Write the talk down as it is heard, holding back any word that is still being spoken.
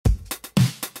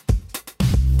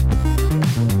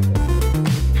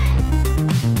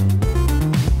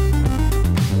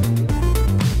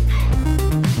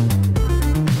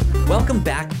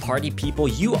Welcome back, party people.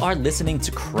 You are listening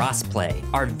to Crossplay,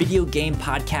 our video game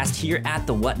podcast here at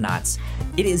The Whatnots.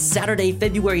 It is Saturday,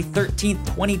 February 13th,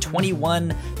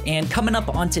 2021, and coming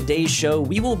up on today's show,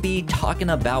 we will be talking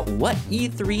about what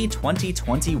E3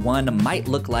 2021 might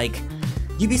look like.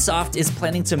 Ubisoft is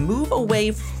planning to move away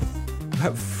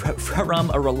from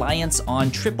a reliance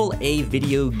on AAA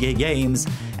video games,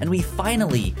 and we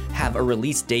finally have a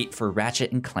release date for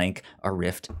Ratchet & Clank: A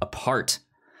Rift Apart.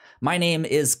 My name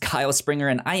is Kyle Springer,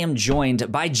 and I am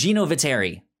joined by Gino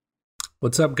Viteri.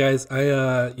 What's up, guys?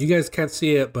 You guys can't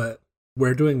see it, but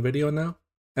we're doing video now,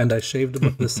 and I shaved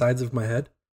the sides of my head.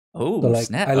 Oh, so,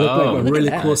 snap. I look like a really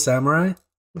cool samurai.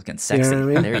 Looking sexy. You know what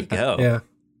I mean? There you go. Yeah,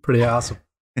 pretty awesome.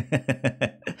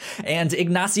 And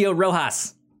Ignacio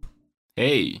Rojas.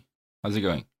 Hey, how's it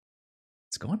going?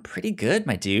 It's going pretty good,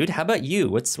 my dude. How about you?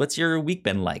 What's your week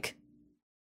been like?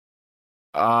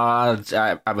 I've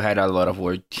had a lot of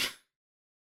work.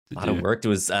 A lot of work.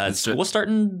 Was school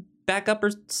starting back up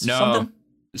or something? No,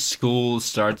 school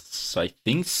starts, I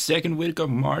think, second week of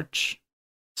March.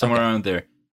 Somewhere around there.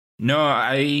 No,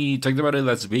 I talked about it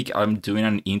last week. I'm doing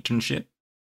an internship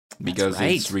because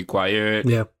it's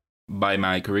required by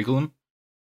my curriculum.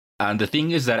 And the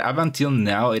thing is that up until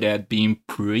now, it had been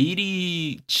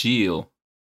pretty chill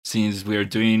since we're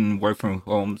doing work from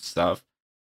home stuff.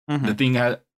 Mm-hmm. The thing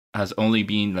has only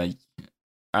been like,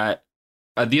 at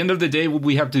the end of the day, what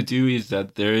we have to do is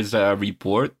that there is a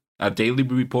daily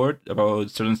report about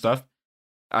certain stuff.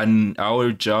 And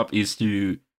our job is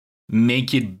to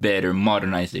make it better,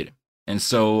 modernize it. And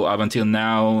so up until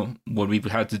now, what we've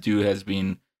had to do has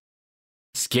been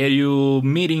schedule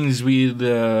meetings with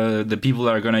the people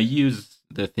that are going to use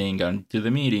the thing and do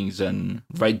the meetings and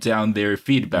write down their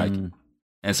feedback.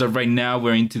 And so right now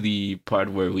we're into the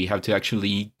part where we have to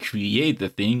actually create the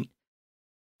thing.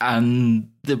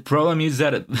 And the problem is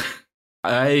that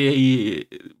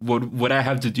what I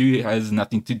have to do has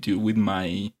nothing to do with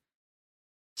my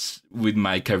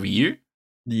career.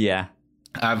 Yeah.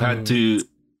 I've had to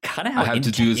kind of how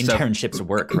internships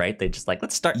work, right? They just like,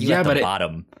 let's start you at the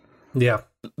bottom. Yeah.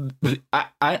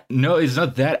 No, it's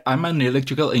not that. I'm an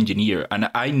electrical engineer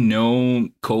and I know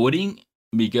coding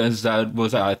because that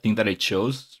was a thing that I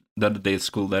chose that the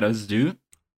school let us do.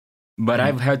 But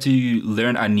I've had to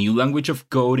learn a new language of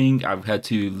coding. I've had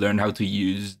to learn how to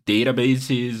use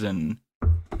databases and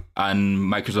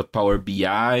Microsoft Power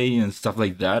BI and stuff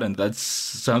like that. And that's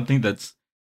something that's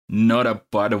not a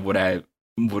part of what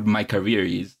my career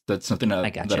is. That's something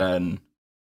that a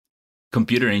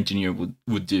computer engineer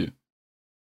would do.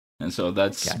 And so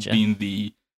that's been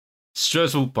the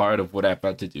stressful part of what I've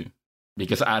had to do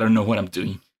because I don't know what I'm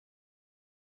doing.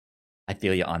 I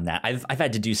feel you on that. I've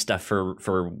had to do stuff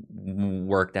for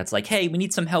work that's like, hey, we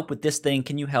need some help with this thing.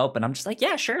 Can you help? And I'm just like,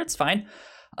 yeah, sure, it's fine.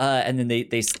 And then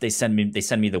they send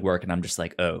me the work, and I'm just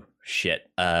like, oh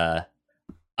shit. I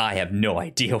have no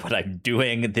idea what I'm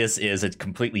doing. This is a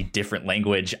completely different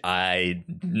language. I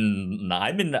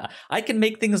can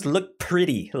make things look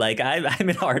pretty. Like I'm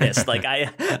an artist. Like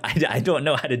I don't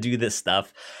know how to do this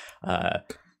stuff.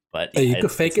 But hey, you can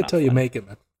fake it till you make it,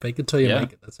 man. Fake it till you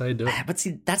make it. That's how you do it. But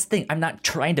see, that's the thing. I'm not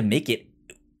trying to make it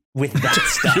with that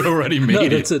stuff. You already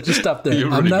made it. That's it. Just stop there.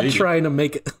 I'm not trying to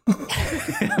make it.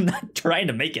 I'm not trying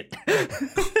to make it.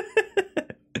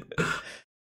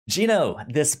 Gino,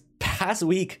 this past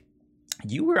week,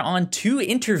 you were on 2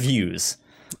 interviews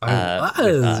with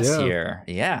us here.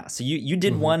 Yeah. So you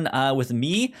did one with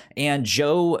me and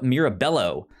Joe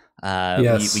Mirabello.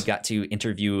 Yes. We got to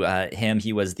interview him.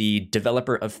 He was the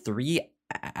developer of 3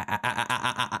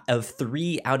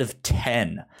 out of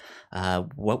 10.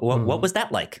 What was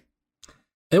that like?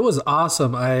 It was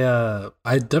awesome. I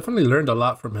definitely learned a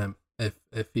lot from him. If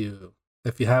you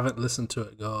haven't listened to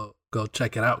it, go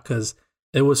check it out because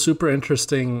it was super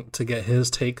interesting to get his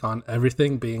take on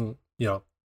everything, being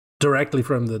directly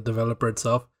from the developer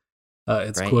itself.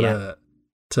 It's cool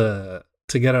to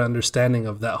get an understanding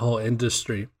of that whole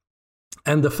industry,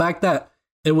 and the fact that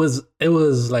it was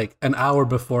like an hour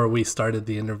before we started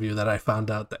the interview that I found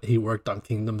out that he worked on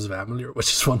Kingdoms of Amalur,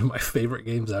 which is one of my favorite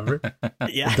games ever.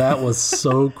 Yeah, that was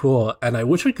so cool, and I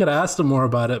wish we could have asked him more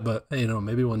about it, but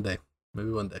maybe one day.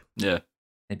 Yeah.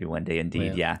 Maybe one day,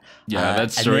 indeed. Yeah.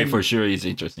 That story for sure is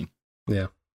interesting. Yeah.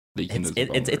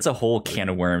 It's a whole can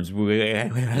of worms. We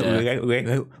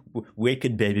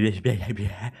could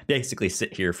basically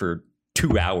sit here for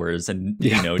 2 hours and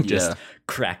just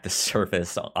crack the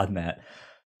surface on that.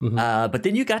 But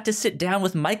then you got to sit down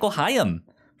with Michael Hyam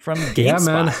from GameSpot. Yeah,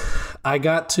 man. I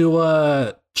got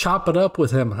to chop it up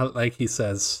with him, like he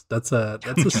says. That's a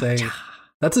saying.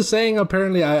 That's a saying.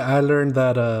 Apparently, I learned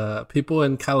that people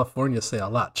in California say a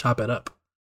lot. Chop it up.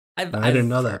 I didn't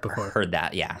know that before. Heard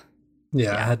that, yeah.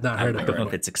 Yeah, I had not heard of it. I don't know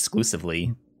if it's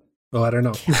exclusively I don't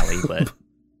know. Cali,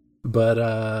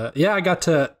 but yeah, I got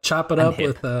to chop it up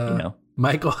with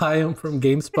Michael Hyam from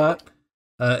GameSpot.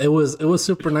 It was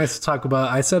super nice to talk about.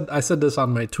 I said this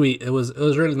on my tweet. It was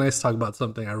really nice to talk about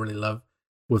something I really love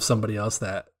with somebody else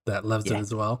that loves it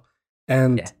as well.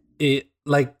 And it,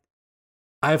 like,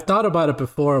 I've thought about it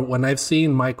before when I've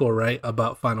seen Michael write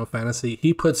about Final Fantasy.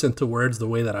 He puts into words the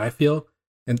way that I feel,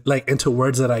 and like into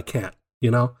words that I can't,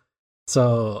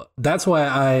 So that's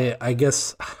why I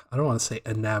guess, I don't want to say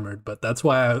enamored, but that's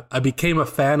why I became a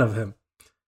fan of him,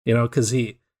 because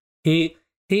he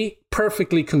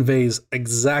perfectly conveys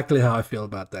exactly how I feel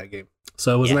about that game.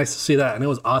 So it was nice to see that, and it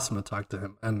was awesome to talk to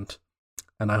him, and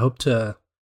I hope to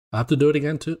do it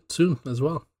again soon as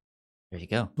well. There you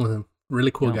go.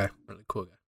 Really cool guy. Really cool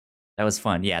guy. That was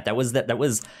fun. Yeah, that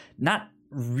was not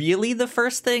really the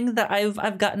first thing that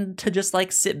I've gotten to just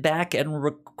like sit back and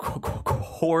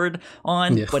record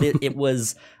on, but it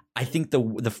was, I think,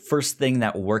 the first thing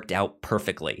that worked out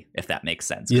perfectly, if that makes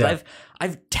sense. Because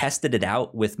I've tested it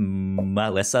out with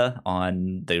Melissa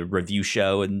on the review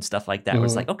show and stuff like that. Where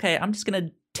it's like, okay, I'm just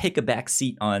gonna take a back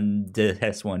seat on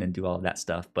this one and do all of that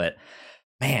stuff. But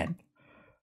man,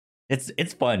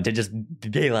 it's fun to just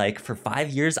be like, for 5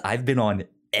 years I've been on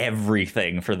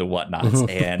everything for the Whatnots,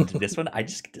 and this one I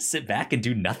just get to sit back and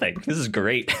do nothing. This is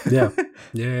great. Yeah.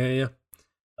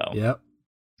 So, yeah.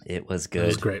 It was good. It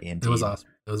was great. Indeed. It was awesome.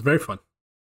 It was very fun.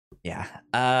 Yeah.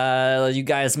 You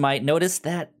guys might notice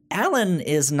that Alan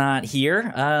is not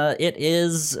here. It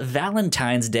is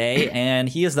Valentine's Day, and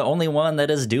he is the only one that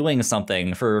is doing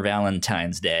something for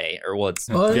Valentine's Day, or what's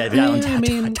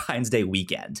Valentine's Day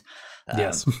weekend.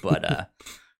 Yes, but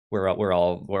we're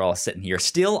all sitting here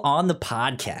still on the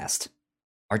podcast.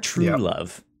 Our true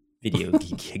love, video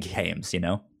games.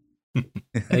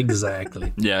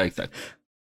 Exactly. Yeah, exactly.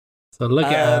 So look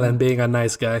at Alan being a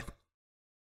nice guy.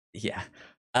 Yeah.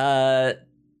 So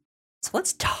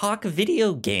let's talk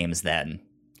video games then.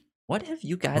 What have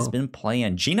you guys been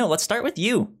playing? Gino, let's start with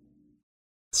you.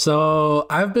 So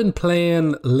I've been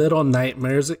playing Little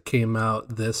Nightmares. It came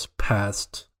out this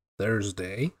past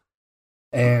Thursday.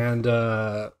 And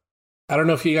I don't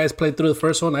know if you guys played through the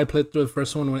first one. I played through the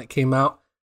first one when it came out.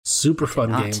 Super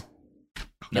fun game.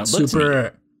 It's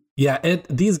super. Yeah,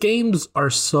 these games are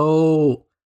so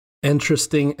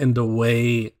interesting in the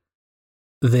way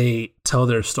they tell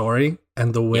their story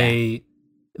and the way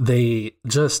they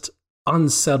just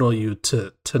unsettle you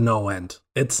to no end.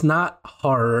 It's not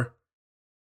horror.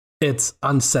 It's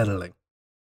unsettling.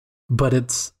 But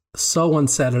it's so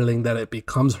unsettling that it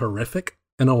becomes horrific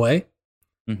in a way.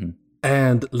 Mm-hmm.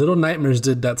 And Little Nightmares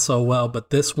did that so well, but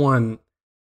this one,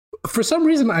 for some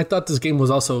reason, I thought this game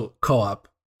was also co-op.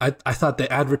 I thought they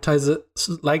advertised it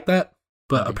like that,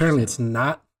 but apparently it's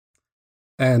not.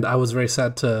 And I was very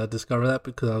sad to discover that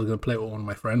because I was going to play it with one of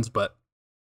my friends, but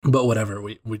whatever.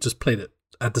 We just played it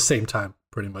at the same time,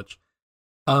 pretty much.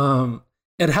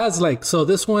 It has so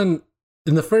this one,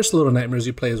 in the first Little Nightmares,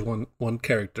 you play as one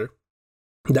character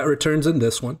that returns in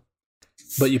this one.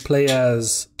 But you play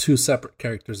as two separate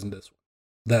characters in this one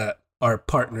that are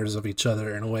partners of each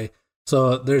other in a way.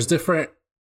 So there's different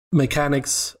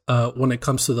mechanics when it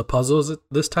comes to the puzzles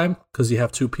this time, because you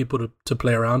have two people to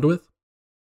play around with.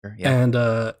 Yeah. And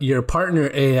your partner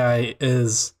AI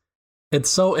it's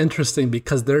so interesting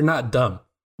because they're not dumb.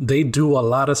 They do a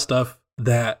lot of stuff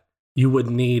that you would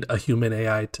need a human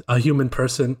AI, a human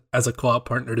person as a co-op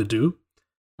partner to do.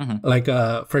 Mm-hmm. Like,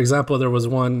 for example, there was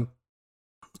one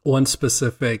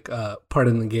specific part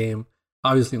in the game,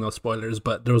 obviously no spoilers,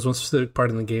 but there was one specific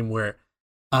part in the game where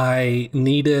I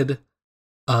needed,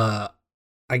 I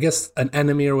guess, an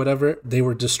enemy or whatever. They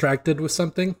were distracted with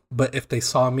something, but if they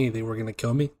saw me, they were going to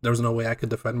kill me. There was no way I could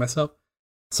defend myself.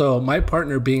 So my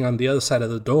partner, being on the other side of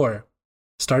the door,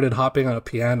 started hopping on a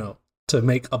piano to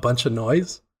make a bunch of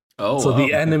noise. So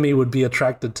the enemy would be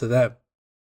attracted to them.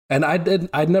 And I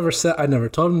never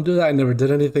told them to do that. I never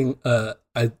did anything.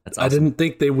 I didn't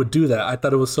think they would do that. I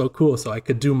thought it was so cool, so I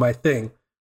could do my thing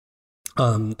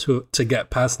to get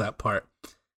past that part.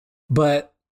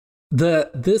 But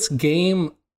this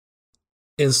game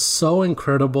is so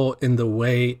incredible in the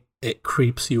way it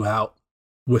creeps you out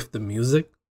with the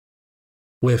music.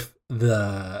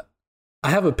 I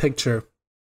have a picture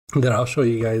that I'll show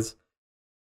you guys.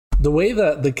 The way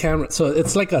that the camera, so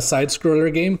it's like a side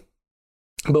scroller game,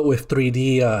 but with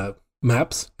 3D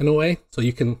maps in a way, so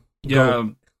you can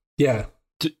 2.5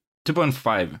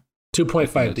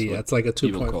 2.5D. Yeah, it's like a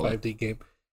 2.5D game.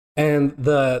 And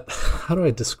how do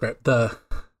I describe the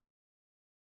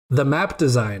map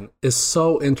design is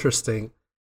so interesting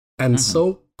and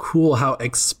so cool how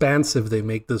expansive they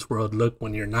make this world look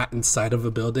when you're not inside of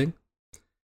a building.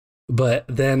 But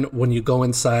then when you go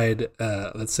inside,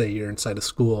 let's say you're inside a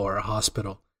school or a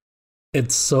hospital,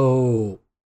 it's so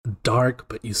dark,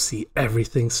 but you see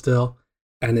everything still.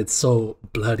 And it's so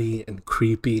bloody and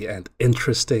creepy and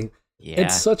interesting. Yeah.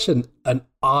 It's such an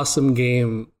awesome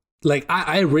game. Like,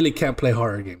 I really can't play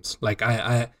horror games. Like,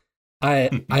 I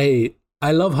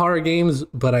love horror games,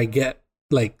 but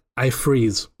I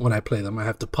freeze when I play them. I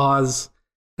have to pause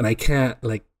and I can't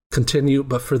like continue.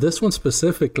 But for this one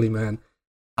specifically, man,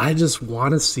 I just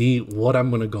want to see what I'm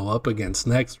going to go up against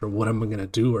next, or what I'm going to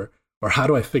do, or how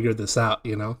do I figure this out,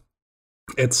 you know?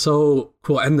 It's so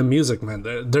cool. And the music, man,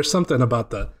 there's something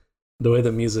about the way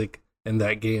the music in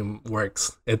that game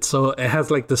works. It has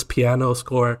like this piano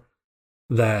score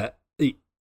that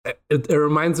it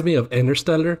reminds me of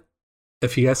Interstellar.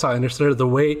 If you guys saw Interstellar, the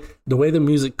way the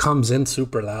music comes in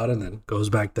super loud and then goes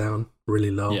back down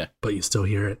really low, but you still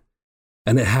hear it.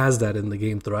 And it has that in the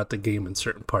game, throughout the game in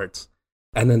certain parts.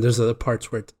 And then there's other parts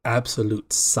where it's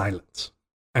absolute silence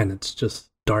and it's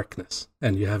just darkness.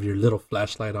 And you have your little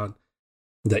flashlight on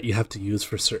that you have to use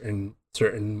for certain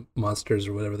monsters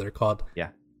or whatever they're called.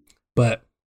 Yeah. But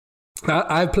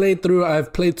I've played through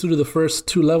the first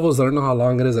 2 levels. I don't know how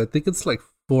long it is. I think it's like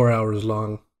 4 hours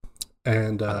long.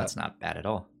 And that's not bad at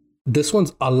all. This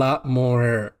one's a lot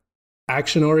more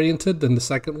action oriented than the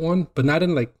second one, but not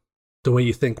in like the way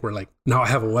you think, where like, now I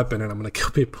have a weapon and I'm gonna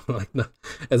kill people. Like, no,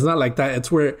 it's not like that.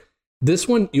 It's where this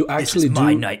one you actually this is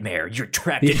my nightmare. You're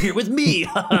trapped in here with me.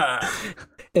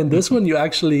 And this one you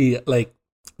actually like,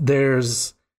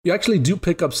 you actually do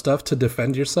pick up stuff to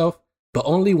defend yourself, but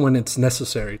only when it's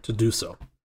necessary to do so.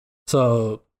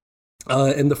 So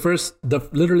in the first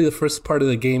part of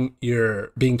the game,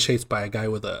 you're being chased by a guy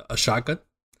with a shotgun.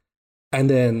 And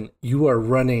then you are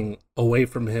running away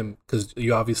from him because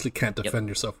you obviously can't defend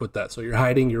yourself with that. So you're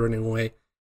hiding, you're running away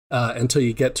until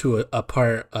you get to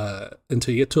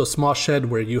until you get to a small shed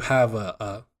where you have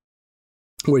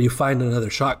where you find another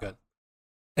shotgun.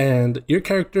 And your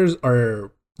characters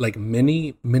are like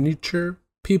miniature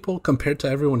people compared to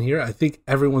everyone here. I think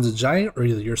everyone's a giant, or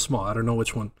either you're small. I don't know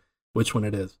which one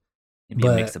it is. Maybe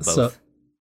a mix of both.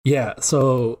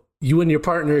 So you and your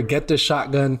partner get this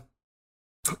shotgun.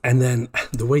 And then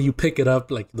the way you pick it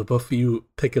up, like the both of you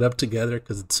pick it up together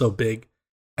because it's so big,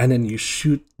 and then you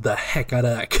shoot the heck out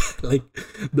of that. Like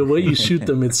the way you shoot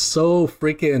them, it's so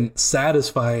freaking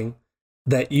satisfying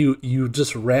that you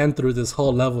just ran through this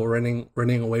whole level running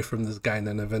away from this guy, and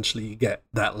then eventually you get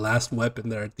that last weapon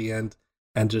there at the end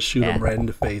and just shoot him right in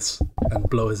the face and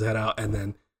blow his head out, and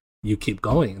then you keep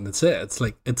going, and that's it. It's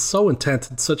like, it's so intense.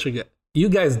 It's such a good. You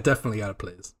guys definitely gotta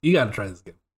play this. You gotta try this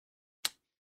game.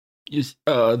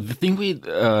 The thing with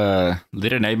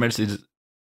Little Nightmares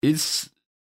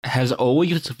has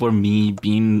always for me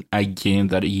been a game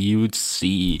that you would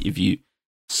see if you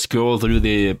scroll through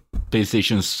the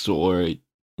PlayStation Store.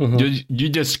 Mm-hmm. You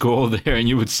just scroll there and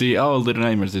you would see, oh, Little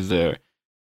Nightmares is there.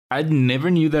 I never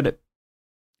knew that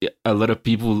a lot of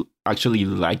people actually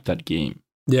like that game.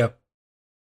 Yeah.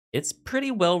 It's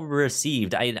pretty well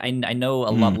received. I know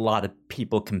a lot of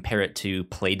people compare it to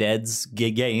Playdead's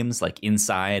games like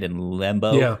Inside and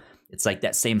Limbo. Yeah. It's like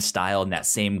that same style and that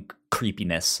same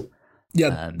creepiness.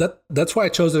 Yeah, that's why I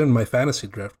chose it in my fantasy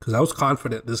draft, because I was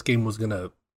confident this game was going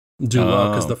to do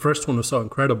well, because the first one was so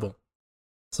incredible.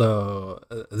 So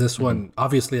this one,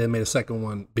 obviously they made a second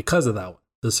one because of that one,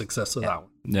 the success of that one.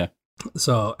 Yeah.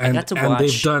 So, and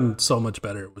they've done so much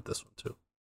better with this one too.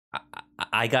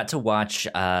 I got to watch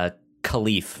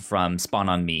Khalif from Spawn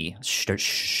on Me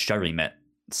stream it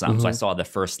some. So I saw the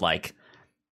first like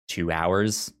 2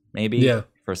 hours, maybe. Yeah.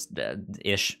 First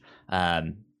ish.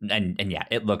 And yeah,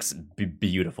 it looks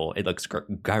beautiful. It looks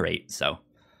great. So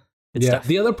yeah,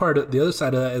 the other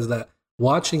side of that is that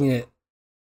watching it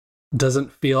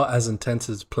doesn't feel as intense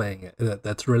as playing it.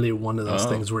 That's really one of those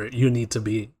things where you need to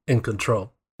be in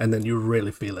control, and then you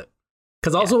really feel it.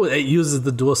 Because also it uses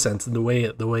the DualSense, and the way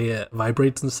it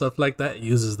vibrates and stuff like that, it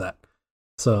uses that.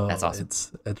 So that's awesome.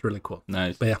 It's really cool.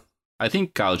 Nice. But yeah, I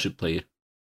think Kyle should play it.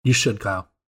 You should, Kyle.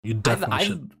 You definitely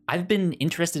should. I've been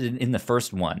interested in the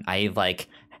first one. I've like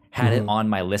had it on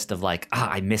my list of like,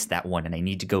 I missed that one and I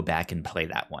need to go back and play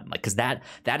that one. Like, because that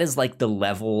is like the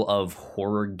level of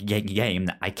horror game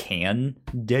that I can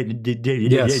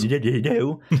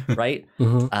do, right?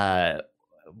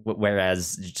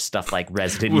 Whereas stuff like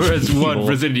Resident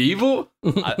Evil?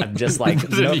 I'm just like,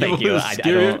 no, thank you.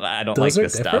 I don't like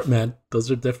this stuff, man. Those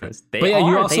are different. They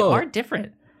are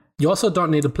different. You also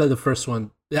don't need to play the first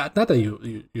one. Yeah, not that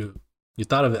you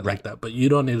thought of it like that, but you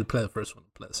don't need to play the first one.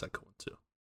 Play the second one too.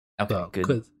 Okay,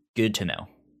 so, good to know.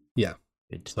 Yeah,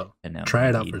 Good So to know, try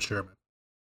it out indeed. for sure,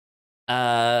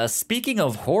 man. Speaking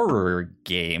of horror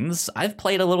games, I've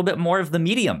played a little bit more of The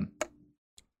Medium.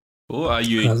 Oh, are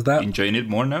you How's that? enjoying it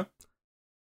more now?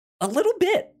 A little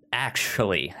bit,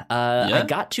 actually. I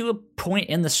got to a point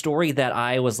in the story that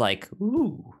I was like,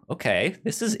 ooh, okay,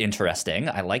 this is interesting.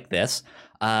 I like this.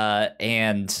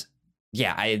 And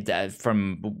yeah,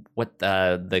 from what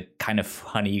the kind of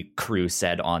funny crew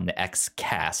said on the X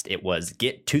cast, it was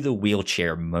get to the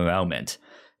wheelchair moment.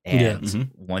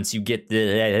 And once you get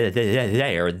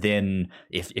there, then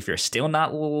if you're still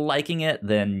not liking it,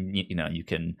 then you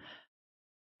can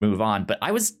move on. But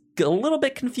I was a little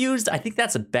bit confused. I think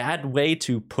that's a bad way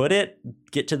to put it.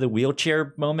 Get to the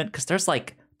wheelchair moment, because there's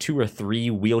like 2 or 3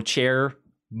 wheelchair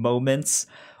moments.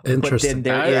 Interesting.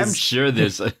 But then I'm sure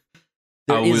there's a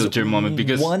wheelchair moment,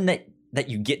 because one that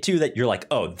you get to that you're like,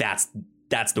 oh, that's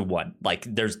the one. Like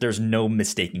there's no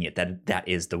mistaking it that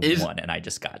is the one, and I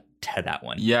just got to that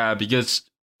one. Yeah, because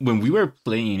when we were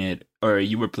playing it, or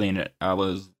you were playing it, I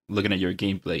was looking at your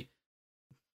gameplay.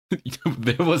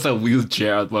 There was a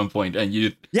wheelchair at one point, and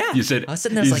you said, I was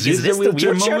sitting there, like, is this the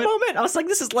wheelchair moment? I was like,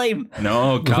 this is lame.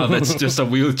 No, God, that's just a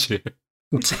wheelchair.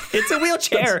 It's a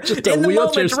wheelchair just in a the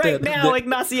wheelchair moment right now,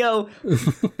 Ignacio.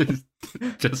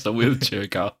 Just a wheelchair,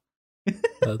 Kyle.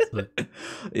 That's it.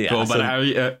 Yeah. Cool,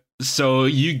 but so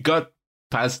you got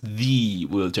past the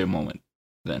wheelchair moment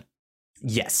then?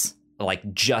 Yes,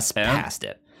 like just past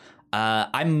it.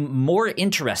 I'm more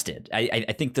interested.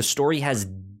 I think the story has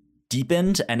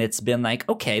deepened, and it's been like,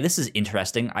 okay, this is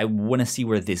interesting. I want to see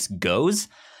where this goes.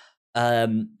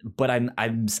 But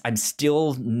I'm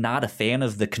still not a fan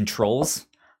of the controls.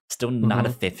 Still not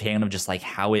a fan of just like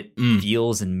how it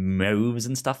feels and moves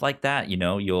and stuff like that.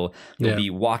 You'll be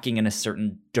walking in a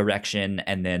certain direction,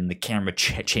 and then the camera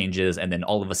changes, and then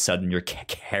all of a sudden your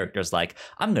character's like,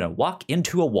 I'm gonna walk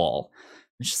into a wall.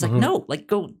 It's just like, no, like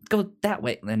go that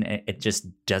way. And it just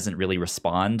doesn't really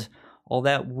respond all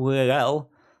that well.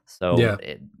 So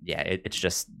it's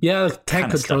just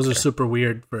tank controls are super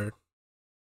weird for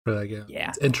that game. Yeah,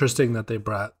 it's interesting that they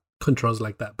brought controls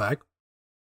like that back.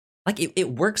 Like it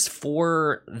works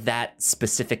for that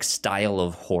specific style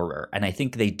of horror, and I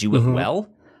think they do it well.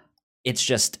 It's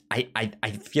just I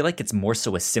feel like it's more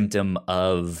so a symptom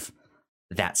of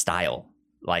that style.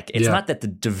 Like it's not that the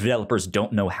developers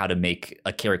don't know how to make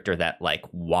a character that like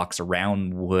walks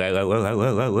around well,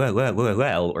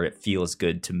 or it feels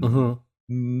good to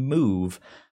move,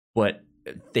 but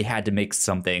they had to make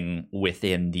something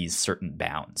within these certain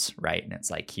bounds, right? And it's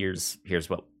like, here's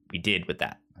what we did with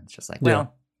that. It's just like,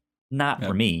 well, not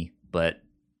for me, but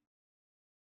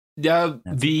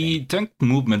the tank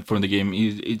movement from the game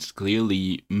it's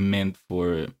clearly meant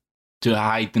to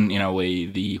heighten in a way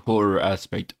the horror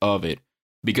aspect of it,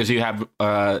 because you have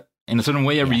in a certain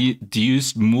way a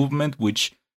reduced movement,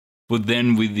 which but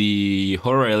then with the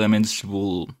horror elements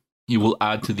will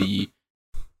add to the,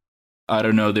 I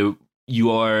don't know,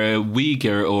 you are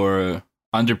weaker or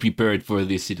underprepared for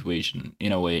this situation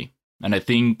in a way. And I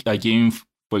think a game,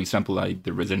 for example, like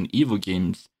the Resident Evil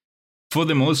games, for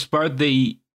the most part,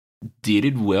 they did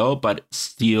it well, but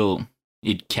still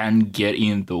it can get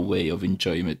in the way of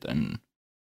enjoyment and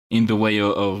in the way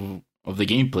of the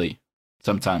gameplay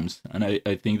sometimes. And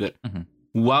I think that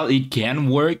while it can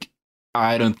work,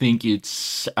 I don't think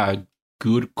it's a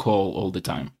good call all the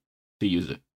time to use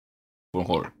it for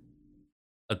horror.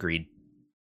 Agreed.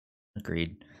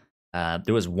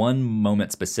 There was one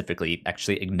moment specifically,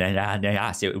 actually, it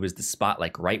was the spot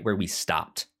like right where we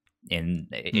stopped in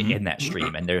that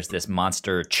stream, and there's this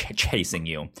monster chasing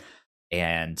you,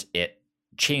 and it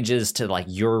changes to like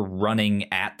you're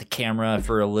running at the camera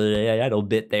for a little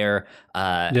bit there,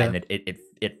 and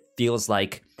it feels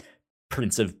like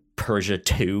Prince of Persia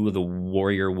 2, The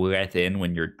Warrior Within,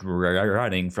 when you're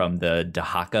running from the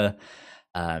Dahaka.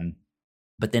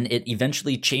 But then it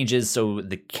eventually changes, so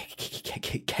the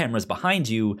camera's behind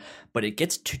you, but it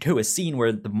gets to a scene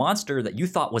where the monster that you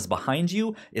thought was behind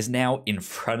you is now in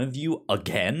front of you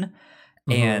again.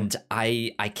 And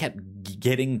I kept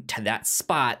getting to that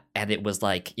spot, and it was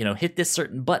like, hit this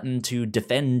certain button to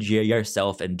defend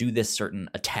yourself and do this certain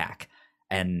attack.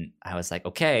 And I was like,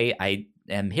 okay, I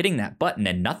am hitting that button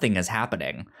and nothing is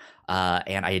happening.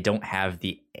 And I don't have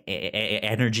the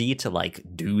energy to like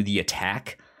do the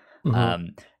attack.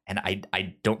 And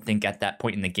I don't think at that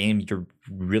point in the game you're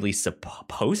really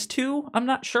supposed to. I'm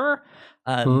not sure.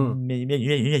 Maybe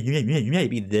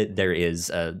there is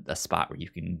a spot where you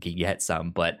can get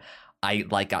some, but I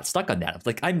like got stuck on that. I was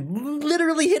like, I'm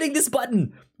literally hitting this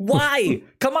button. Why?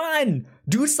 Come on,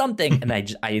 do something. And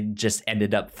I just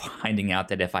ended up finding out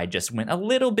that if I just went a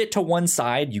little bit to one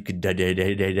side, you could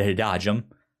dodge them.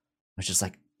 was just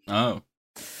like, Oh,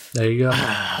 There you go.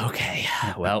 okay,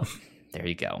 well, there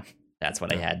you go. That's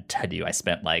what I had to do. I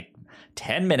spent like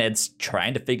 10 minutes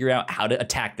trying to figure out how to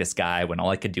attack this guy when all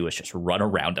I could do was just run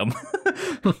around him.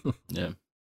 yeah.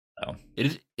 So,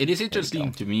 It is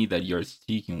interesting to me that you're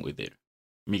sticking with it,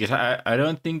 because I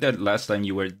don't think that last time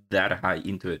you were that high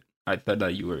into it. I thought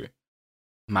that you were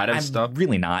might have I'm stopped.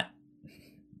 really not.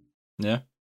 Yeah.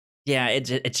 Yeah,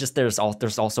 it's just there's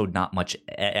also not much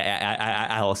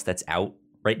else that's out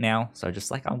right now, so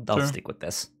just like I'll Sure. stick with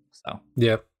this. So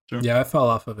Yeah. Sure. Yeah, I fell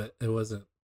off of it. It wasn't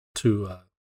too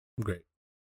great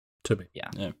to me.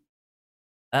 yeah.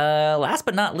 Last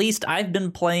but not least, I've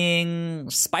been playing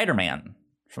Spider-Man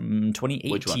from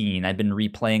 2018. I've been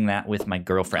replaying that with my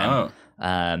girlfriend. Oh,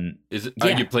 Are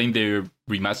are you playing the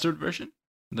remastered version?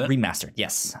 Then? Remastered,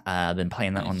 yes. I've been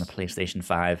playing that on the PlayStation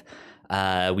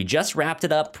 5. We just wrapped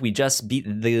it up. We just beat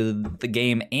the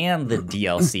game and the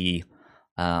DLC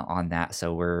on that,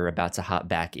 so we're about to hop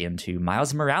back into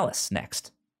Miles Morales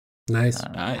next. Nice.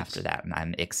 After that, and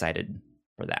I'm excited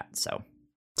for that. So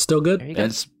Still good? there you go.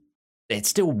 It's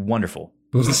still wonderful.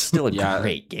 It's still a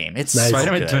great game. It's Nice.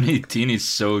 Spider-Man 2018 is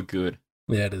so good.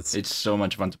 Yeah, it is. It's so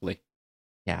much fun to play.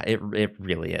 Yeah, it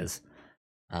really is.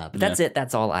 But that's it.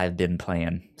 That's all I've been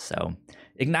playing. So,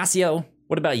 Ignacio,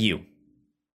 what about you?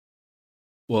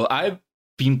 Well, I've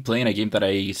been playing a game that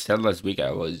I said last week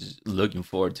I was looking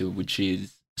forward to, which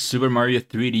is Super Mario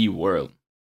 3D World.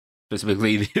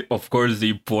 Specifically, of course,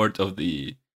 the port on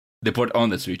the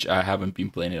Switch. I haven't been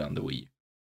playing it on the Wii.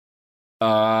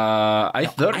 I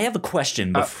have a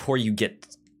question before you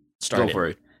get started. Go for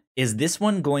it. Is this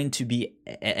one going to be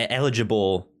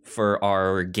eligible for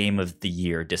our Game of the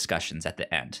Year discussions at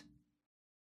the end?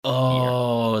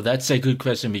 Oh, that's a good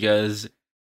question, because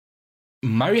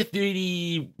Mario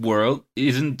 3D World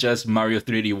isn't just Mario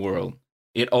 3D World.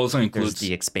 It also includes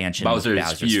the expansion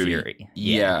Bowser's Fury.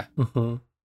 Yeah. Mm-hmm.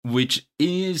 Which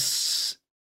is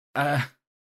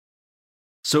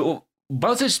so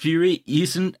Bowser's Fury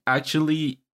isn't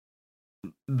actually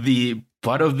the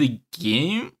part of the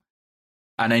game,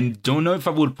 and I don't know if I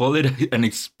would call it an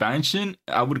expansion.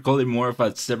 I would call it more of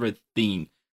a separate thing,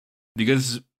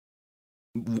 because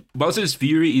Bowser's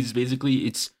Fury is basically,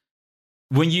 it's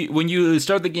when you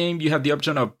start the game, you have the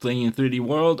option of playing in 3D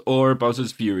World or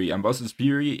Bowser's Fury, and Bowser's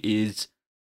Fury is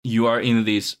you are in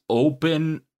this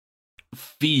open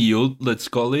field, let's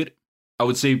call it. I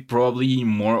would say probably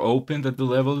more open than the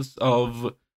levels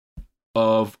of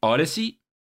Odyssey.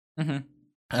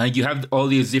 Mm-hmm. You have all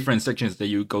these different sections that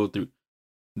you go through.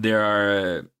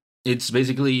 It's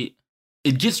basically,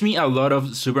 it gives me a lot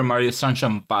of Super Mario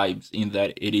Sunshine vibes, in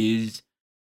that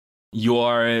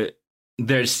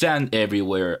there's sand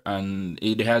everywhere, and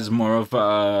it has more of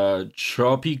a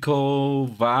tropical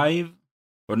vibe,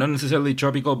 or not necessarily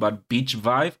tropical, but beach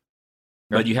vibe.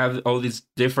 But you have all these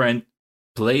different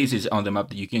places on the map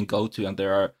that you can go to, and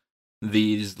there are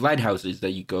these lighthouses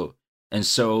that you go. And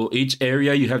so each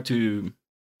area you have to,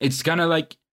 it's kind of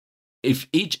like if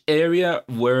each area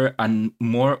were a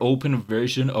more open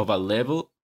version of a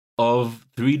level of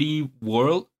 3D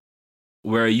World,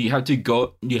 where you have to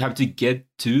get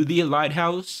to the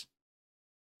lighthouse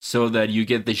so that you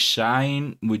get the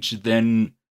shine, which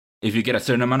then, if you get a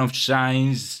certain amount of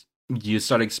shines, you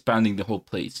start expanding the whole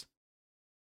place.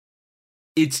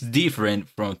 It's different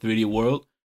from 3D World,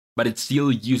 but it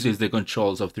still uses the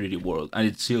controls of 3D World, and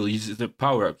it still uses the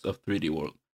power-ups of 3D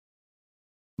World.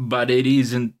 But it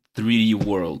isn't 3D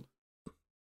World.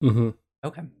 Mm-hmm.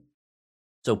 Okay.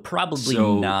 So probably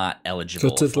not eligible.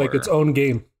 So it's just like its own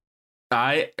game.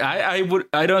 I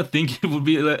don't think it would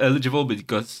be eligible,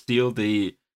 because still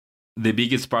the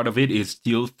biggest part of it is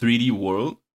still 3D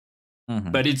World.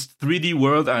 Mm-hmm. But it's 3D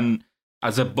World, and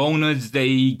as a bonus,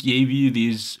 they gave you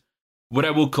this, what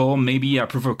I will call maybe a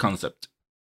proof of concept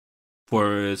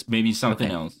for maybe something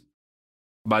else,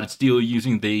 but still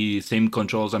using the same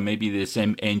controls and maybe the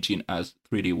same engine as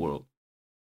 3D World.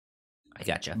 I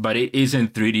gotcha. But it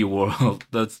isn't 3D World.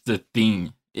 That's the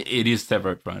thing. It is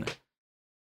separate from it.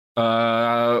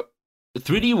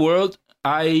 3D World,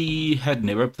 I had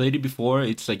never played it before.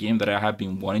 It's a game that I have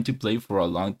been wanting to play for a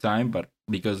long time, but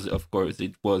because, of course,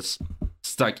 it was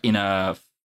stuck in a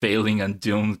failing and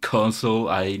doomed console,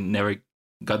 I never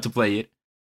got to play it.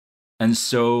 And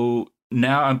so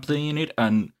now I'm playing it,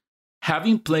 and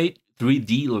having played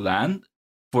 3D Land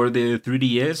for the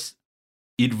 3DS,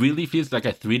 it really feels like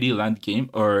a 3D Land game,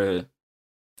 or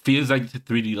feels like a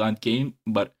 3D Land game,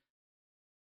 but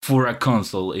for a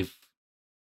console, if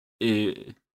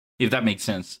that makes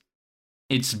sense.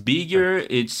 It's bigger,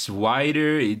 it's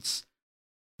wider, it's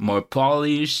more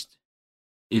polished,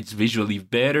 it's visually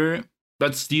better,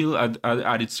 but still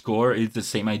at its core, it's the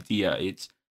same idea. It's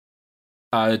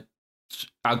a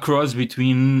cross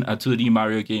between a 2D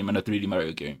Mario game and a 3D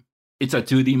Mario game. It's a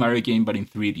 2D Mario game, but in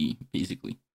 3D,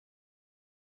 basically.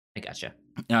 I gotcha.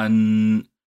 And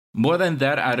more than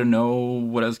that, I don't know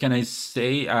what else can I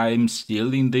say. I'm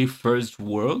still in the first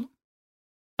world,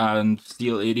 and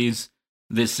still it is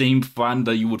the same fun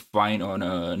that you would find on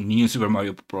a new Super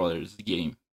Mario Brothers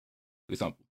game, for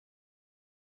example.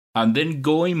 And then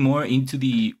going more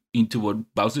into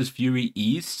what Bowser's Fury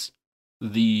is,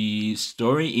 the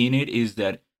story in it is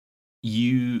that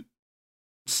you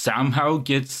somehow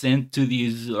get sent to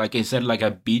this, like I said, like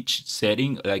a beach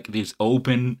setting, like this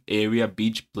open area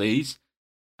beach place,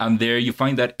 and there you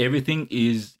find that everything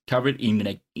is covered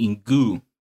in goo,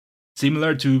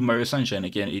 similar to Mario Sunshine.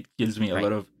 Again, it gives me a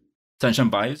lot of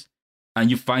Sunshine vibes. And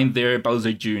you find there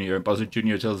Bowser Jr. Bowser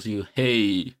Jr. tells you,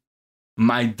 "Hey,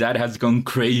 my dad has gone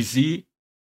crazy.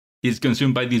 He's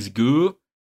consumed by this goo,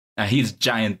 and he's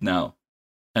giant now.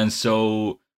 And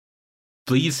so,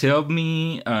 please help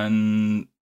me, and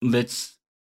let's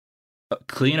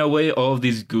clean away all of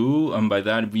this goo." And by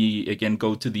that, we again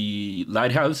go to the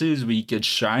lighthouses. We get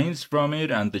shines from it,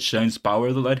 and the shines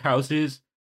power the lighthouses.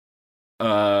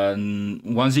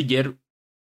 Once you get,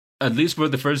 at least for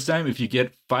the first time, if you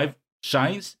get 5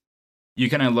 shines, you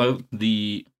can unlock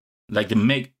the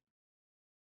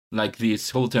this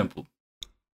whole temple.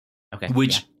 Okay.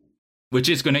 Which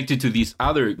is connected to this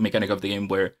other mechanic of the game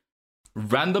where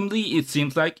randomly it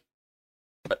seems like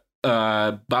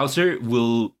Bowser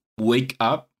will wake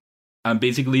up and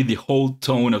basically the whole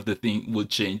tone of the thing will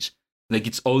change. Like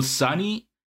it's all sunny,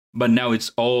 but now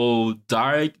it's all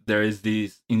dark. There is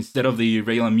this, instead of the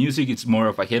regular music, it's more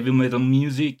of a heavy metal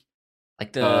music.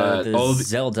 Like the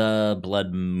Zelda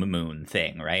Blood Moon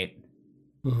thing, right?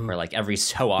 Mm-hmm. Where like every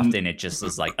so often it just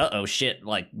is like, uh-oh, shit,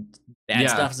 like bad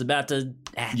stuff is about to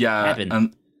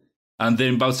happen. And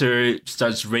then Bowser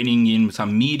starts raining in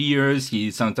some meteors. He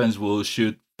sometimes will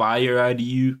shoot fire at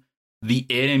you. The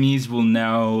enemies will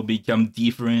now become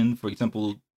different. For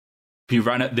example, the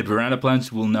piranha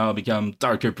plants will now become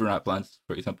darker piranha plants,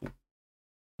 for example.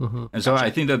 Mm-hmm. And so I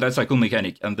think that's a cool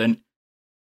mechanic. And then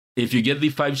if you get the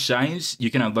 5 shines,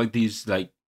 you can unlock these,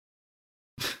 like,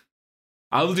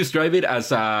 I'll describe it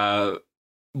as a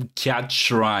cat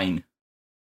shrine,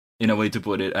 in a way to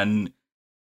put it. And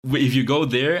if you go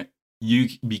there, you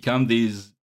become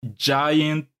this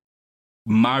giant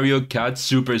Mario Cat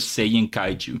Super Saiyan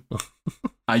Kaiju.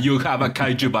 And you have a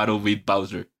Kaiju battle with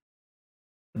Bowser.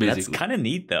 Basically. That's kind of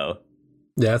neat, though.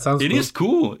 Yeah, it sounds cool. It is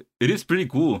cool. It is pretty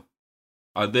cool.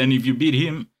 And then if you beat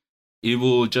him, it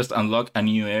will just unlock a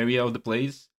new area of the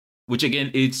place. Which,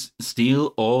 again, it's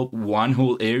still all one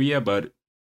whole area, but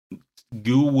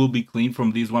goo will be cleaned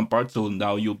from this one part, so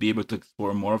now you'll be able to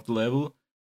explore more of the level.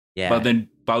 Yeah. But then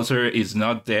Bowser is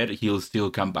not dead, he'll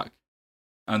still come back.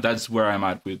 And that's where I'm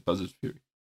at with Bowser's Fury.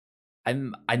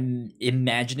 I'm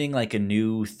imagining like a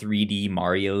new 3D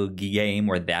Mario game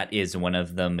where that is one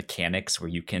of the mechanics where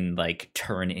you can like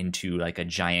turn into like a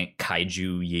giant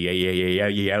kaiju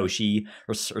Yoshi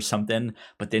or something,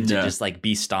 but then to just like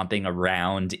be stomping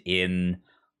around in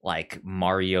like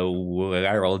Mario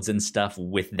worlds and stuff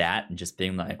with that and just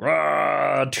being like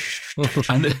and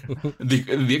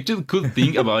the actual cool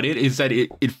thing about it is that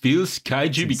it feels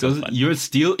kaiju because you're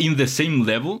still in the same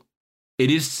level. It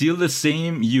is still the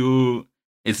same.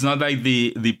 It's not like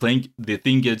the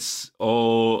thing gets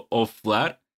all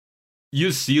flat.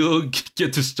 You still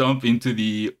get to stomp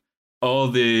into all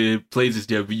the places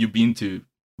that you've been to,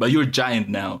 but you're giant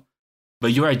now.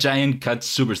 But you're a giant cat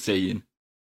Super Saiyan.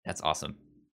 That's awesome.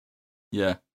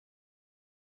 Yeah.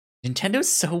 Nintendo's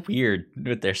so weird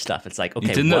with their stuff. It's like, okay,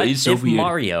 Nintendo what is so if weird.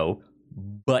 Mario,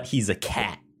 but he's a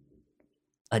cat?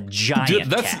 A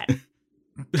giant cat.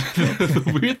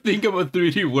 The weird thing about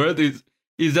 3D World is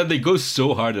that they go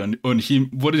so hard on him.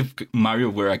 What if Mario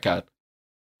were a cat?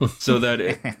 So that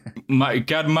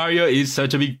Cat Mario is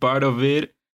such a big part of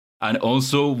it. And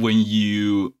also when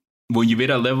you beat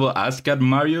a level as Cat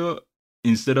Mario,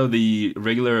 instead of the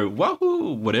regular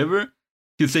wahoo, whatever,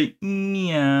 you say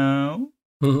meow.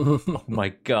 Oh my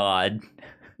god.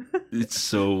 It's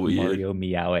so weird. Mario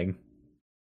meowing.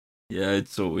 Yeah,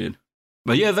 it's so weird.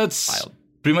 But yeah, that's wild.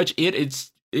 Pretty much it.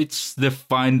 It's the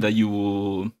fun that you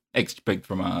will expect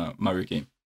from a Mario game.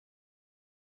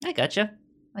 I gotcha.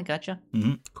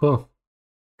 Mm-hmm. Cool.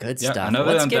 Good stuff.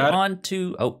 Let's get on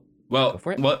to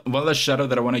one last shout out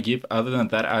that I want to give. Other than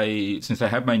that, since I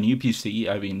have my new PC,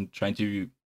 I've been trying to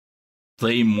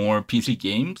play more PC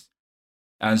games.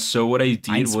 And so what I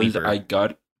did was I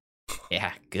got...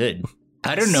 Yeah, good.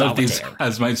 I don't know if this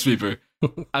has Minesweeper.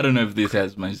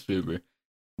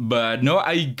 But no,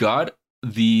 I got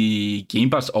the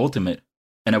Game Pass Ultimate,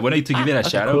 and I wanted to give it a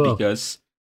shout out because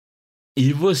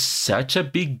it was such a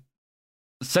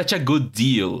good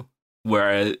deal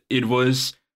where it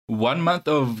was 1 month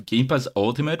of Game Pass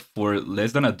Ultimate for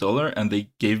less than $1, and they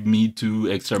gave me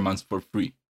 2 extra months for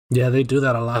free. Yeah, they do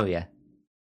that a lot. Oh yeah.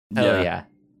 Oh yeah.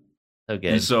 So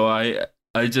good. And so I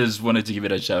just wanted to give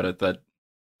it a shout out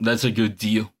that's a good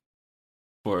deal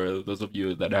for those of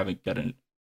you that haven't gotten it.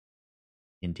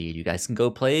 Indeed, you guys can go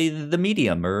play the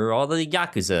Medium or all the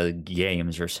Yakuza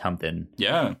games or something.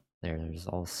 Yeah. There's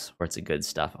all sorts of good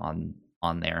stuff on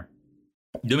there.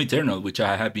 Doom Eternal, which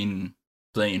I have been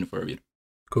playing for a bit.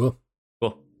 Cool.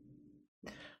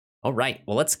 All right,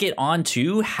 well, let's get on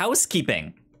to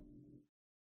housekeeping.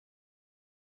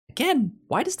 Again,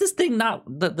 why does this thing not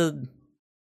the?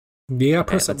 Yeah,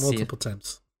 press it multiple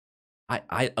times.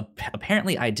 I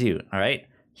apparently I do. All right,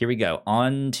 here we go.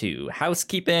 On to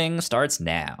housekeeping starts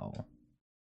now.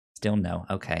 Still no.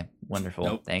 Okay, wonderful.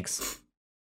 Nope. Thanks.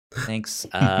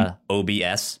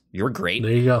 OBS, you're great.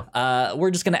 There you go.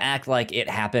 We're just gonna act like it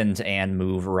happened and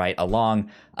move right along.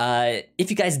 If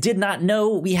you guys did not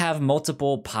know, we have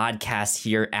multiple podcasts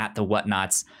here at the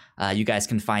Whatnots. You guys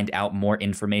can find out more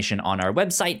information on our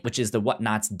website, which is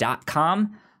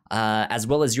thewhatnots.com, as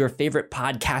well as your favorite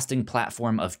podcasting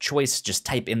platform of choice. Just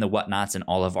type in the Whatnots and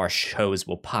all of our shows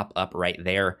will pop up right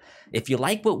there. If you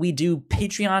like what we do,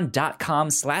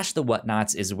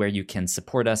 patreon.com/thewhatnots is where you can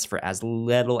support us for as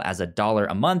little as $1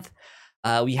 a month.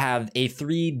 We have a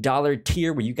 $3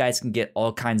 tier where you guys can get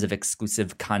all kinds of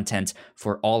exclusive content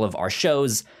for all of our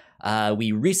shows.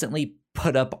 We recently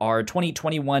put up our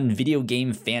 2021 video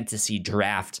game fantasy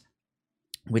draft,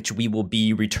 which we will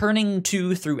be returning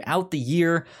to throughout the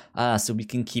year, so we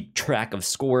can keep track of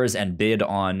scores and bid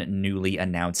on newly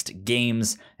announced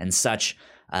games and such.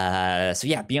 So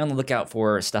yeah, be on the lookout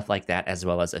for stuff like that, as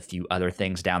well as a few other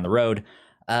things down the road.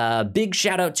 Big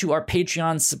shout out to our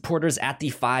Patreon supporters at the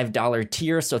 $5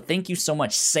 tier. So thank you so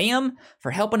much, Sam,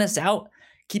 for helping us out,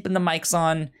 keeping the mics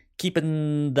on,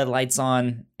 keeping the lights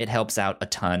on. It helps out a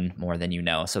ton more than you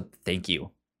know. So thank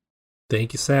you.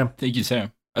 Thank you, Sam. Thank you,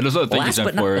 Sam. And also thank you,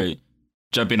 Sam, for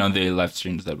jumping on the live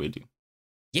streams that we do.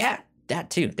 Yeah. That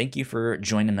too. Thank you for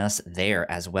joining us there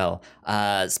as well.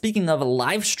 Speaking of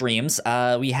live streams,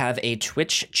 we have a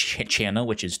Twitch channel,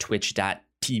 which is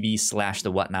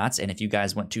twitch.tv/thewhatnots. And if you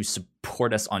guys want to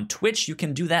support us on Twitch, you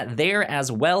can do that there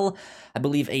as well. I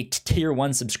believe a tier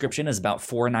 1 subscription is about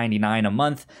 $4.99 a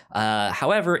month.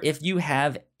 However, if you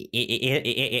have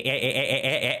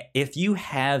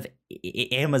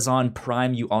Amazon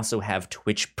Prime, you also have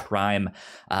Twitch Prime.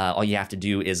 All you have to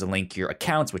do is link your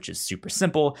accounts, which is super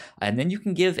simple, and then you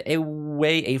can give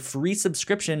away a free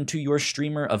subscription to your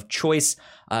streamer of choice.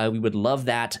 We would love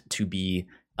that to be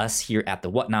us here at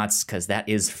the Whatnots, because that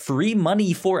is free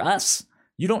money for us.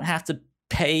 You don't have to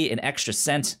pay an extra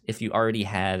cent if you already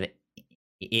have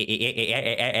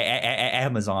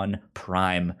Amazon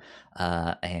Prime,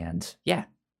 and yeah,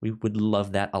 we would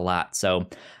love that a lot. So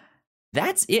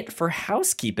that's it for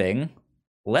housekeeping.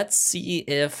 Let's see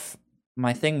if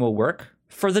my thing will work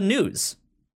for the news.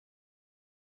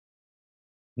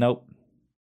 Nope.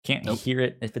 Can't hear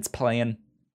it if it's playing.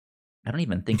 I don't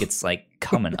even think it's like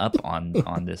coming up on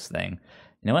this thing.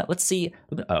 You know what? Let's see.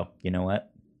 Oh, you know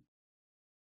what?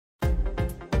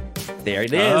 There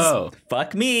it is. Oh.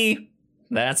 Fuck me.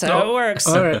 That's how it works.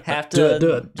 All right. Have to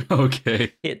do it.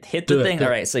 Okay. Hit the thing. All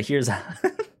right. So here's.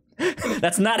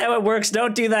 That's not how it works.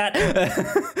 Don't do that.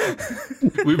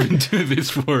 We've been doing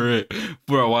this for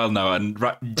a while now, and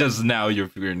just now you're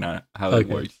figuring out how it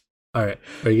works. All right.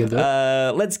 Are you gonna do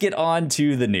it? Let's get on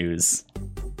to the news.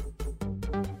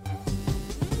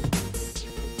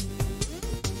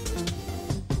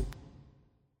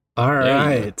 All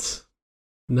right.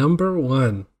 Number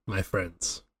 1, my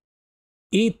friends.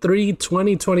 E3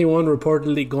 2021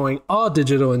 reportedly going all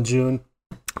digital in June.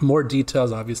 More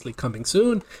details obviously coming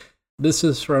soon. This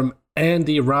is from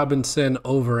Andy Robinson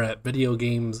over at Video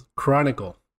Games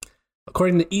Chronicle.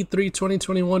 According to E3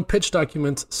 2021 pitch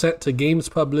documents sent to games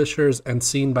publishers and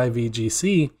seen by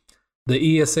VGC,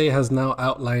 the ESA has now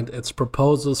outlined its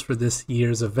proposals for this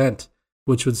year's event,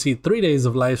 which would see 3 days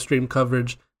of live stream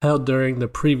coverage held during the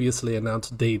previously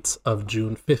announced dates of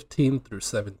June 15 through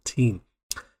 17.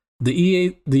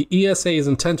 The ESA's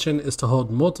intention is to hold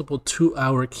multiple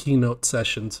 2-hour keynote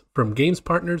sessions from games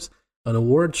partners, an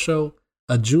award show,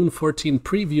 a June 14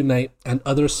 preview night, and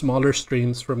other smaller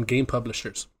streams from game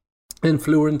publishers,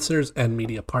 influencers, and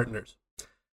media partners.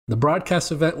 The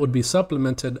broadcast event would be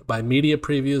supplemented by media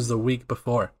previews the week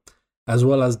before, as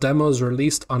well as demos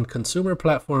released on consumer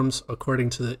platforms according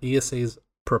to the ESA's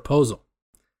proposal.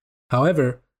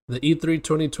 However, the E3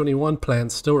 2021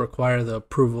 plans still require the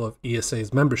approval of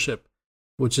ESA's membership,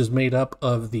 which is made up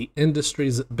of the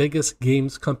industry's biggest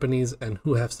games companies and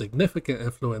who have significant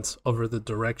influence over the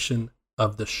direction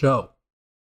of the show.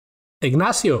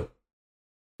 Ignacio,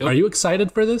 are you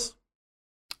excited for this?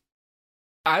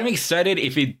 I'm excited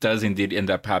if it does indeed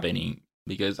end up happening,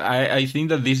 because I think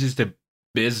that this is the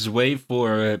best way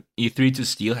for E3 to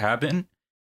still happen.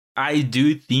 I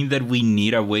do think that we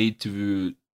need a way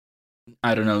to,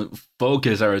 I don't know,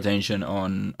 focus our attention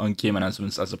on game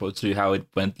announcements as opposed to how it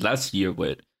went last year,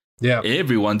 where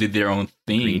everyone did their own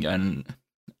thing. And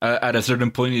at a certain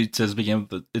point, it just became,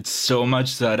 it's so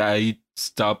much that I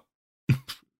stopped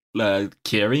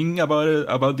caring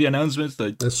about the announcements.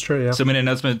 Like, that's true, yeah. So many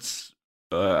announcements,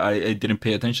 I didn't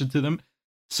pay attention to them.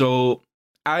 So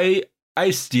I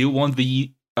still want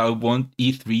want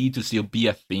E3 to still be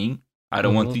a thing. I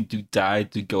don't want it to die,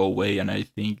 to go away. And I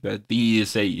think that the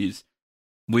ESA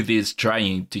is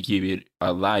trying to keep it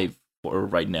alive for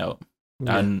right now.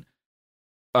 Yeah.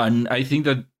 And I think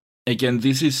that, again,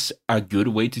 this is a good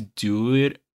way to do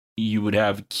it. You would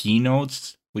have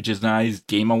keynotes, which is nice,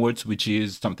 Game Awards, which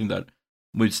is something that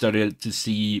we've started to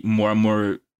see more and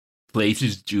more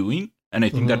places doing. And I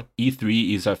think that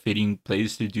E3 is a fitting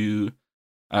place to do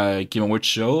a Game Awards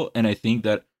show. And I think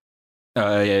that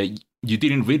you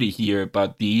didn't really hear,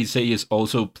 but the ESA is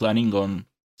also planning on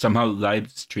somehow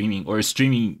live streaming or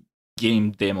streaming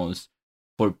game demos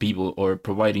for people, or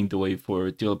providing the way for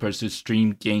developers to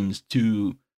stream games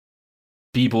to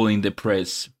people in the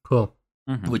press. Cool.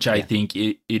 Which I think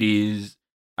it is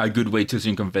a good way to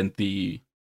circumvent the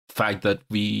fact that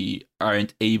we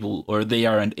aren't able, or they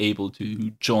aren't able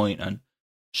to join and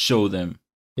show them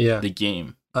the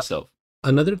game itself.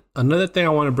 Another thing I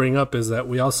want to bring up is that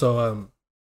we also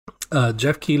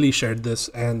Jeff Keighley shared this,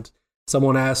 and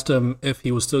someone asked him if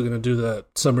he was still going to do the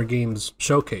Summer Games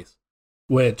Showcase,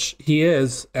 which he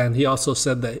is, and he also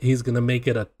said that he's going to make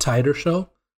it a tighter show.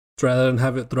 Rather than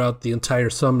have it throughout the entire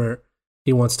summer,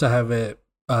 he wants to have it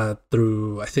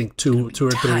through, I think, two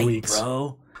or 3 weeks.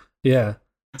 Bro. Yeah.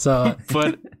 So,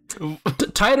 but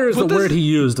tighter is the word he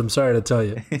used. I'm sorry to tell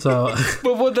you. So,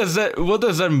 but what does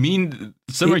that mean?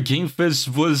 Summer Game Fest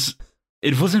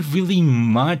wasn't really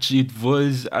much. It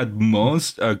was at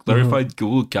most a glorified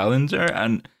Google Calendar,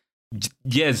 and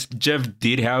yes, Jeff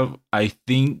did have, I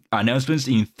think, announcements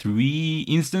in 3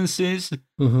 instances.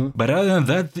 But other than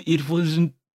that, it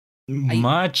wasn't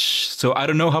much. So I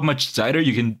don't know how much tighter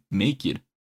you can make it.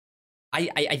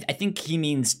 I think he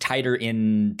means tighter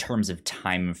in terms of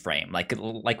time frame.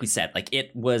 Like we said, like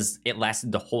it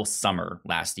lasted the whole summer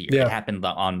last year. Yeah. It happened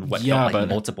on what felt like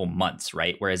multiple months,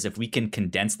 right? Whereas if we can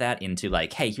condense that into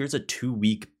like, hey, here's a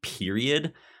 2-week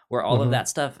period where all of that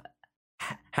stuff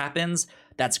happens,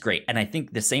 that's great. And I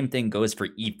think the same thing goes for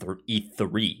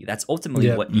E3. That's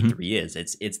ultimately what E3 is.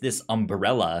 It's this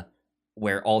umbrella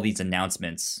where all these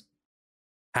announcements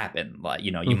happen. Like,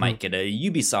 you know, you might get a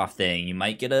Ubisoft thing, you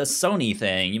might get a Sony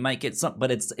thing, you might get some,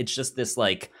 but it's just this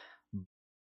like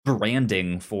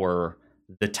branding for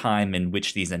the time in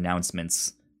which these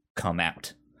announcements come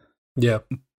out. Yeah.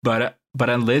 But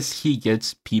unless he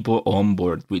gets people on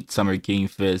board with Summer Game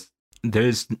Fest,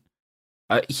 there's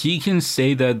he can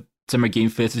say that Summer Game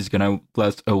Fest is gonna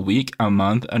last a week, a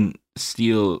month, and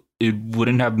still it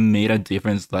wouldn't have made a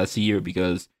difference last year,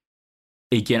 because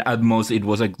again, at most, it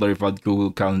was a glorified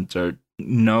Google Calendar.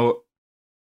 No,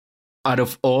 out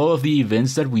of all of the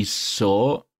events that we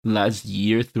saw last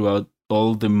year throughout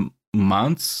all the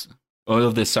months, all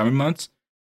of the summer months,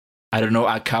 I don't know,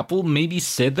 a couple maybe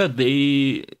said that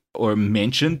they, or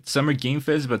mentioned Summer Game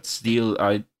Fest, but still,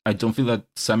 I don't feel that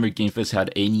Summer Game Fest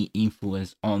had any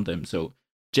influence on them. So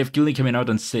Jeff Keighley coming out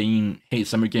and saying, hey,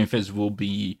 Summer Game Fest will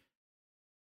be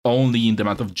only in the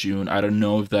month of June, I don't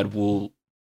know if that will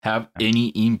have any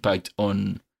impact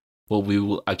on what we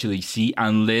will actually see,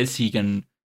 unless he can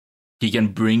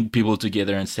bring people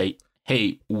together and say,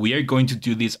 hey, we are going to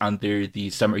do this under the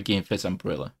Summer Game Fest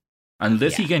umbrella.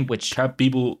 Unless he can have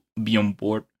people be on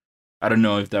board, I don't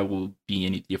know if that will be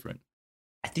any different.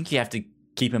 I think you have to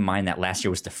keep in mind that last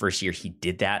year was the first year he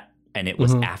did that, and it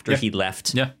was after he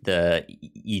left the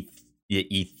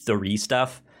E3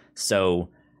 stuff. So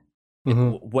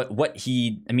what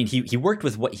he worked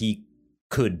with what he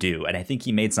could do, and I think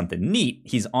he made something neat.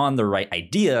 He's on the right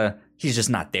idea, he's just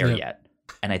not there yet.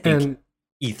 And I think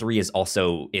E3 is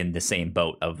also in the same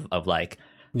boat of like,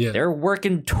 they're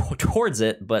working towards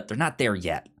it, but they're not there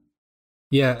yet.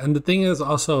 Yeah, and the thing is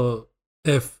also,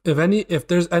 if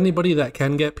there's anybody that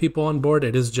can get people on board,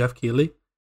 it is Jeff Keighley.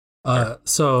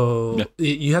 So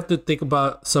you have to think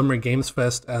about Summer Games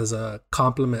Fest as a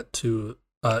complement to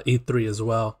E3 as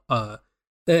well.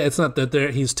 It's not that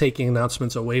he's taking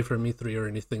announcements away from E3 or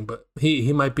anything, but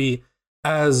he might be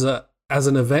as an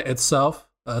event itself.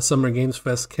 Summer Games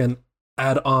Fest can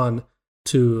add on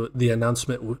to the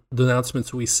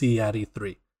announcements we see at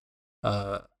E3.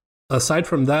 Aside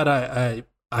from that,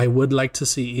 I would like to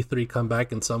see E3 come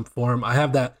back in some form. I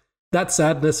have that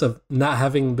sadness of not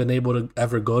having been able to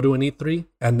ever go to an E3,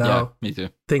 and now me too.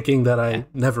 Thinking that I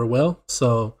never will.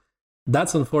 So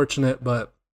that's unfortunate,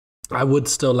 but I would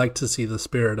still like to see the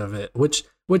spirit of it, which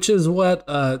is what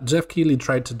Jeff Keighley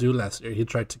tried to do last year. He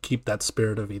tried to keep that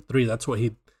spirit of E3. That's what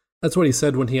he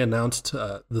said when he announced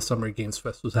the Summer Games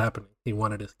Fest was happening. He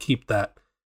wanted to keep that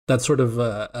sort of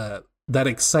that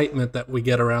excitement that we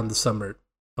get around the summer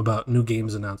about new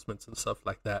games announcements and stuff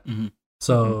like that. Mm-hmm.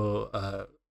 So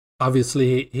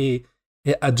obviously he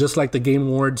just like the Game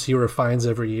Awards, he refines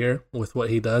every year with what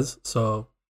he does. So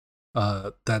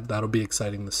that'll be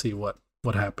exciting to see what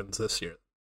happens this year.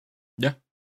 Yeah.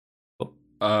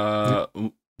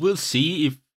 We'll see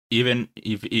if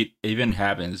it even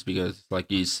happens, because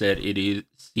like you said, it is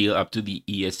still up to the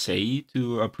ESA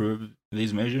to approve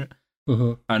this measure.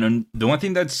 Mm-hmm. And the one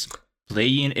thing that's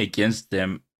playing against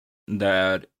them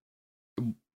that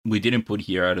we didn't put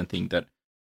here, I don't think, that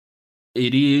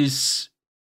it is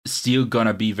still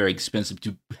gonna be very expensive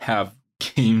to have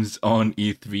games on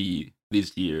E3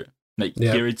 this year. Like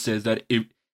here it says that it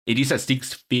is a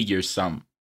 6-figure sum.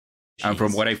 Jeez. And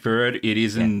from what I've heard, it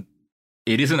isn't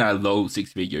a low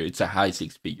 6-figure, it's a high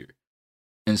 6-figure.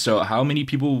 And so how many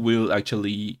people will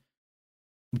actually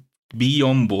be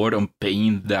on board on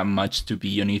paying that much to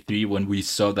be on E3 when we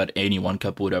saw that anyone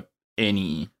can put up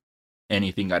anything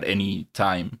at any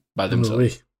time by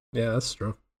themselves? Yeah, that's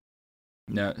true.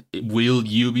 Now, will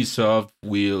Ubisoft,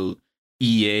 will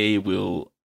EA,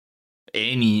 will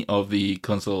any of the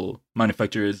console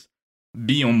manufacturers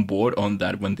be on board on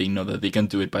that when they know that they can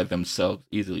do it by themselves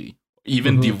easily?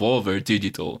 Even Devolver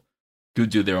Digital could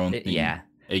do their own thing. Yeah,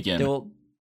 again,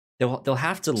 they'll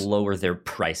have to lower their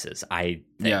prices, I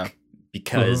think,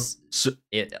 because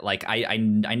I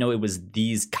know it was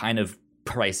these kind of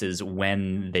prices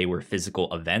when they were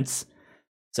physical events.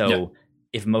 So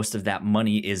if most of that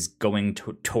money is going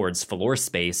towards floor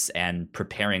space and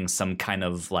preparing some kind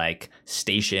of like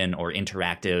station or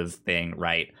interactive thing,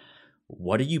 right?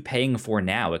 What are you paying for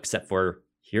now except for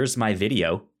here's my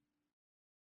video?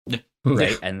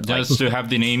 Right? And just to have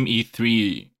the name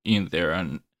E3 in there,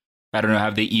 and I don't know,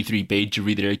 have the E3 page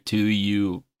redirect to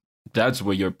you. That's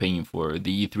what you're paying for,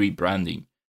 the E3 branding.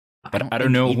 But I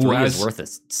don't know E3 who has is worth a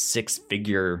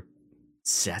 6-figure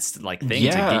thing to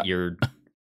get your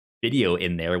video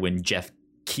in there when Jeff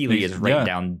Keighley is right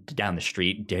down the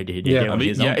street.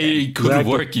 It could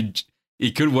work.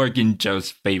 It could work in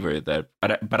Jeff's favor, but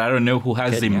I don't know who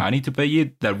has the money to pay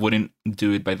it that wouldn't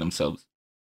do it by themselves.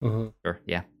 Sure,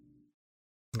 yeah.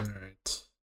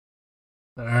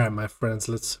 All right, my friends,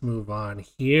 let's move on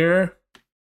here.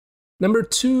 Number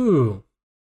 2,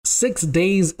 6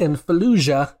 Days in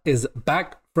Fallujah is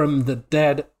back from the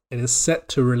dead. It is set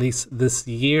to release this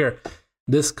year.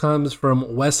 This comes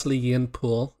from Wesley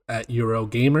Yinpool at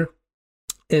Eurogamer.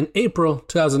 In April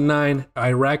 2009,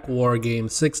 Iraq war game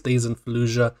 6 Days in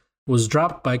Fallujah was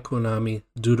dropped by Konami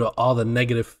due to all the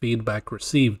negative feedback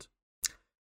received.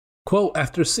 Quote,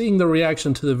 after seeing the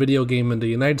reaction to the video game in the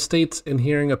United States and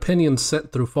hearing opinions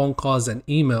sent through phone calls and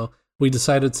email, we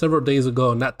decided several days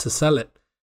ago not to sell it,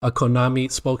 a Konami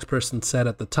spokesperson said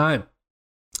at the time.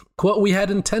 Quote, we had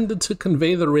intended to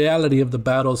convey the reality of the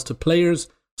battles to players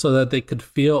so that they could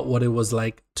feel what it was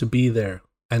like to be there,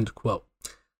 end quote.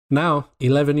 Now,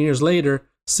 11 years later,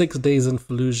 6 Days in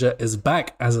Fallujah is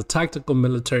back as a tactical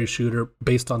military shooter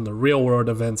based on the real-world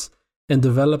events in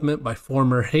development by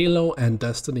former Halo and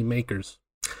Destiny makers.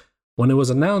 When it was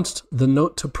announced, the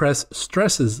note to press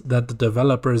stresses that the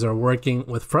developers are working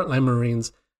with frontline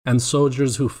Marines and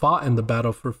soldiers who fought in the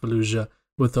battle for Fallujah,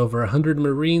 with over 100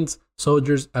 Marines,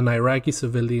 soldiers, and Iraqi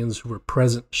civilians who were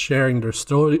present sharing their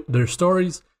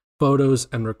stories, photos,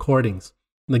 and recordings.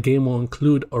 The game will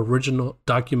include original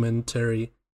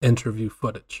documentary interview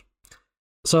footage.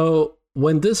 So,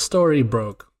 when this story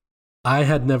broke, I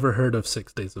had never heard of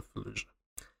 6 Days of Fallujah.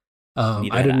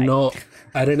 I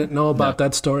didn't know about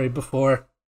that story before.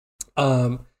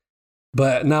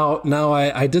 But now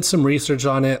I did some research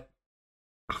on it,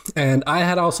 and I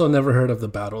had also never heard of the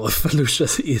Battle of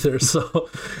Fallujah either. So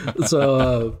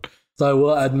I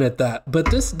will admit that.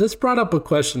 But this brought up a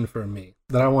question for me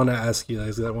that I want to ask you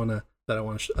guys.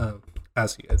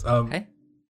 Ask you guys. Okay.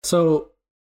 So,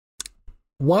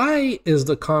 why is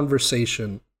the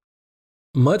conversation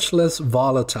much less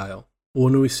volatile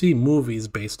when we see movies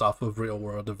based off of real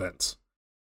world events?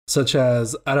 such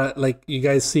as like you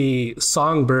guys see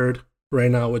Songbird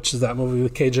right now, which is that movie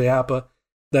with KJ Apa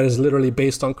that is literally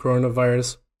based on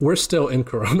coronavirus. We're still in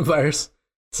coronavirus.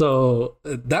 So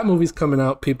that movie's coming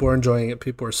out. People are enjoying it.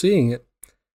 People are seeing it.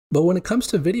 But when it comes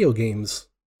to video games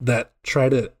that try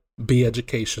to be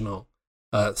educational,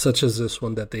 such as this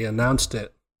one that they announced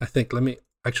it, I think, let me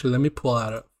pull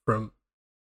out it from,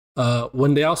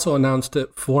 when they also announced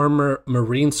it, former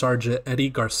Marine Sergeant Eddie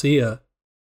Garcia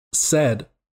said,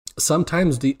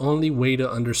 sometimes the only way to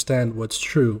understand what's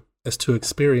true is to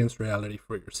experience reality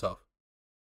for yourself.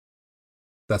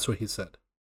 That's what he said.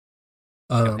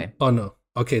 Okay. Oh no.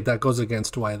 Okay, that goes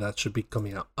against why that should be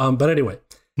coming out. But anyway,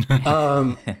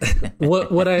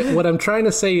 what I'm trying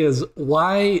to say is,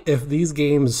 why, if these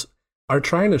games are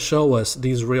trying to show us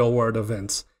these real world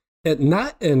events, and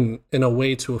not in a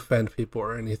way to offend people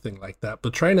or anything like that,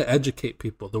 but trying to educate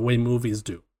people the way movies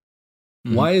do.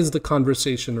 Mm-hmm. Why is the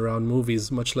conversation around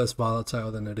movies much less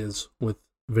volatile than it is with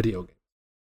video games?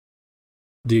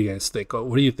 Do you guys think?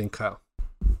 What do you think, Kyle?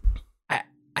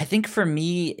 I think for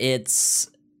me, it's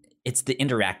the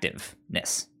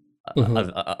interactiveness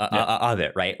of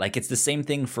it, right? Like, it's the same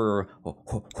thing for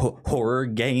horror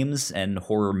games and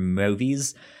horror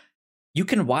movies. You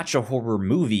can watch a horror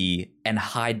movie and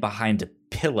hide behind a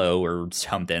pillow or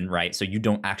something, right? So you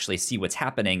don't actually see what's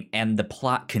happening, and the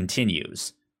plot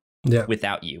continues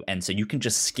without you. And so you can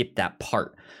just skip that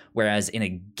part. Whereas in a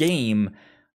game,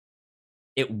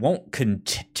 it won't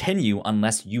continue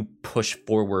unless you push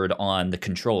forward on the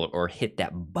controller or hit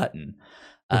that button.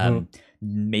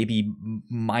 Maybe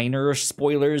minor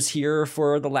spoilers here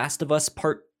for The Last of Us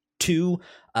Part 2,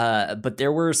 but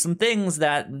there were some things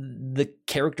that the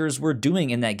characters were doing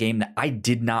in that game that I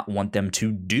did not want them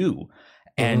to do.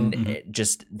 And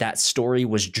just that story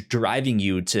was driving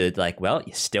you to, like, well,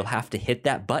 you still have to hit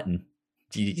that button.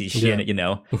 You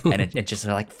know, and it's just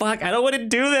like, fuck, I don't want to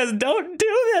do this. Don't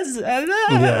do this.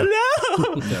 No.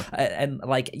 And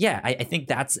like, I think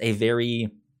that's a very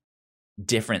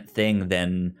different thing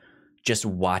than just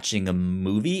watching a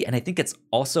movie. And I think it's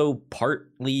also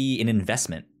partly an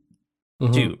investment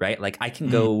too, right? Like, I can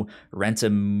go rent a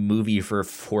movie for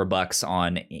 $4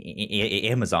 on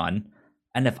Amazon,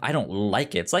 and if I don't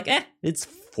like it, it's like, it's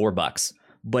 $4.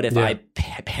 But if I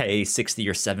pay $60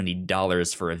 or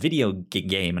 $70 for a video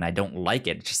game and I don't like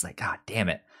it, it's just like, God damn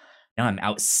it, now I'm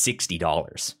out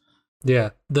 $60. Yeah,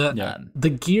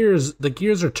 the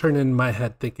gears are turning in my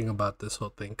head thinking about this whole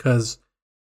thing, because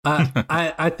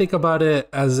I think about it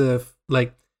as if,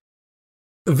 like,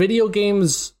 video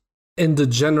games in the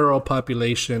general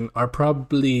population are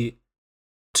probably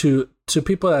to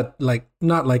people that, like,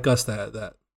 not like us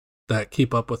that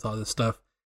keep up with all this stuff.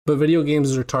 But video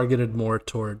games are targeted more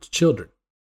towards children,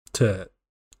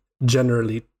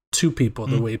 generally to people,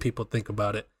 the way people think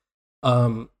about it.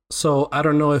 So I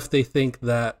don't know if they think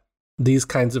that these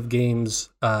kinds of games,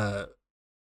 when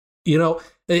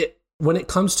it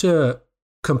comes to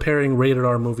comparing rated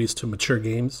R movies to mature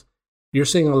games, you're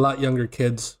seeing a lot younger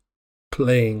kids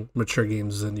playing mature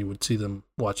games than you would see them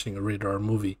watching a rated R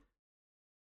movie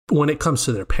when it comes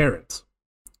to their parents,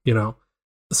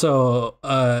 So,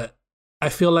 I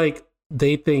feel like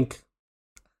they think,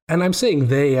 and I'm saying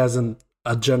they as in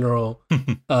a general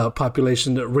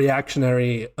population,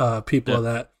 reactionary people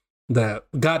that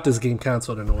got this game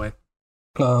canceled in a way.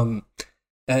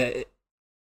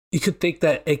 You could think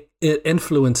that it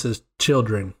influences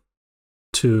children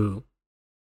in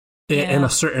a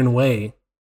certain way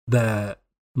that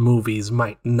movies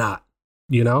might not,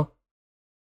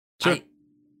 Sure.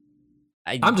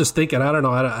 I'm just thinking, I don't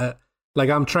know.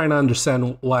 I'm trying to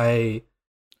understand why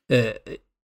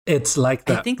it's like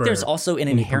that. I think there's also an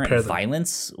inherent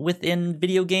violence within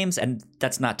video games, and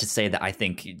that's not to say that I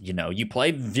think, you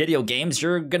play video games,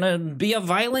 you're gonna be a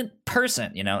violent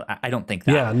person. I don't think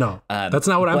that. Yeah, no, that's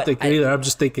not what I'm thinking either. I'm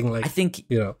just thinking, like, I think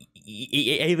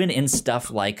even in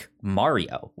stuff like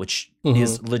Mario, which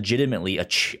is legitimately a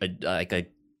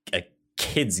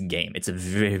kids game. It's a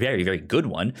very, very, very good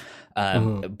one,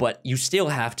 but you still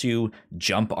have to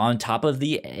jump on top of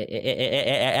the.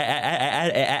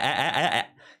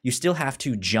 You still have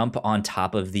to jump on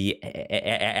top of the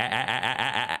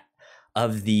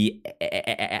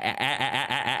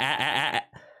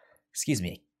Excuse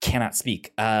me, cannot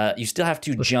speak. You still have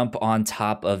to jump on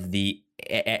top of the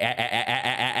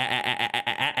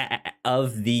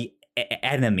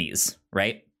enemies,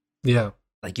 right? Yeah.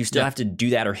 Like, you still have to do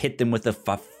that or hit them with a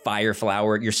fire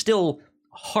flower. You're still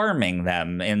harming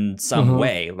them in some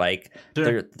way. Like,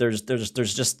 Sure. there's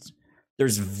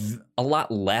a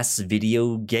lot less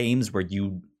video games where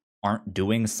you aren't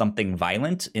doing something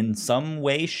violent in some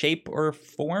way, shape, or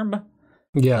form.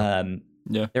 Yeah.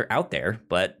 they're out there,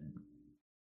 but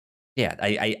yeah,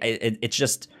 it's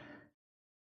just,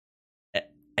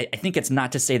 I think it's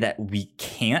not to say that we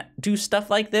can't do stuff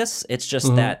like this. It's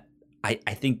just that I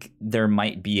think there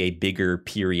might be a bigger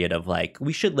period of like,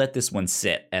 we should let this one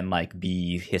sit and like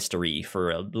be history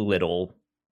for a little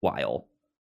while.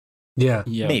 Yeah.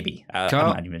 Maybe. I'm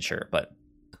not even sure, but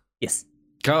yes.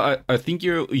 Kyle, I think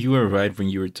you were right when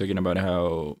you were talking about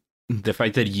how the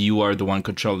fact that you are the one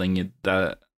controlling it,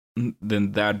 that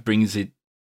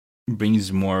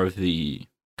brings more of the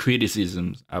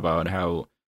criticisms about how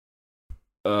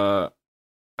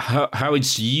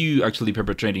it's you actually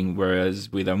perpetrating,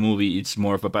 whereas with a movie it's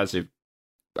more of a passive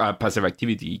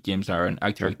activity. Games are an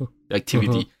active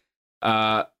activity.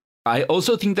 I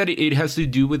also think that it has to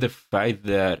do with the fact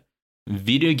that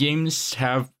video games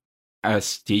have a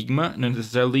stigma, not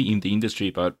necessarily in the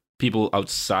industry, but people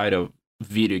outside of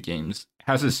video games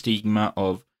has a stigma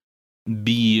of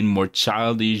being more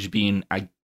childish, being a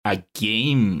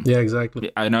game. Yeah,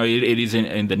 exactly. I know it is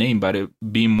in the name, but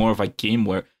being more of a game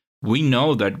where we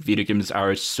know that video games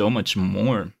are so much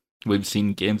more. We've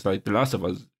seen games like The Last of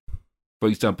Us, for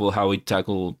example, how it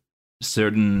tackled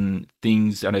certain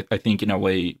things, and I think in a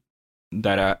way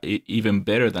that are even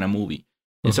better than a movie.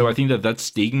 And so I think that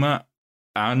stigma,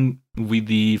 and with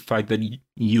the fact that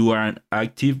you are an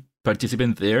active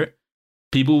participant there,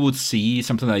 people would see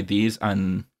something like this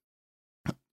and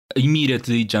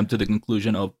immediately jump to the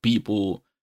conclusion of people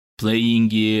playing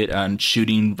it and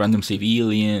shooting random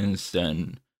civilians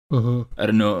and I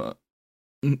don't know,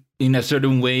 in a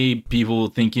certain way, people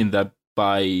thinking that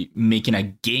by making a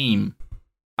game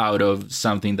out of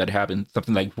something that happened,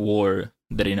 something like war,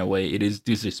 that in a way it is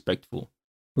disrespectful.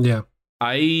 Yeah.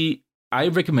 I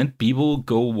recommend people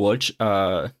go watch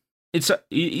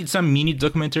it's a mini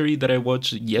documentary that I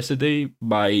watched yesterday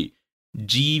by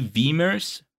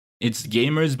GVmers. It's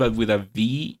gamers but with a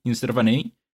V instead of an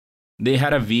A. They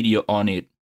had a video on it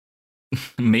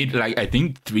made like I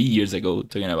think 3 years ago,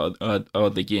 talking about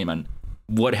the game and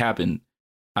what happened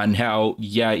and how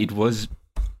it was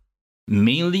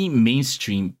mainly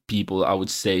mainstream people, I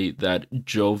would say, that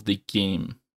drove the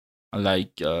game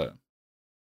like to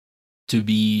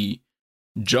be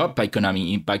dropped by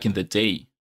Konami back in the day.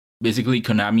 Basically,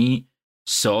 Konami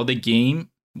saw the game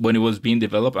when it was being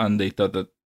developed and they thought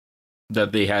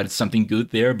that they had something good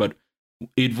there, but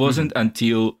it wasn't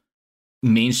until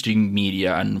mainstream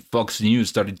media and Fox News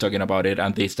started talking about it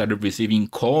and they started receiving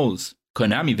calls.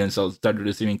 Konami themselves started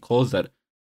receiving calls that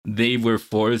they were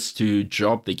forced to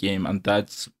drop the game, and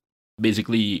that's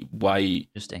basically why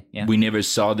we never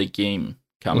saw the game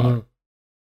come out.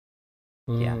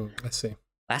 Yeah, I see.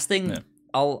 Last thing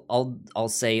I'll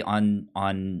say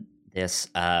on this,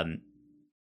 well,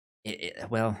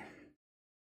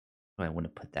 I want to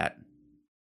put that.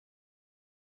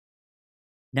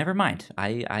 Never mind.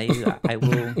 I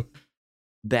will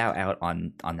bow out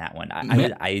on that one.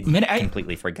 I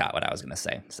completely forgot what I was going to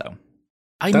say. So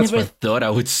I never thought I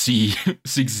would see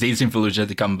 6 Days in Fallujah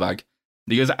to come back,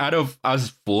 because out of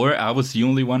us 4, I was the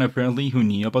only one apparently who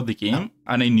knew about the game,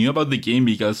 and I knew about the game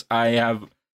because I have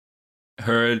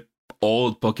heard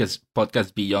old podcast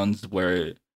Beyonds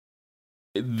where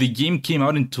the game came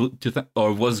out in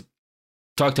or was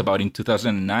talked about in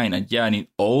 2009, and in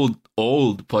old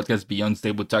podcast Beyonds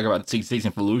they would talk about 6 Days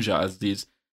in Fallujah as this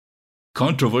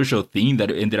controversial thing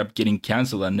that ended up getting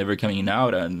canceled and never coming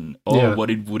out, and what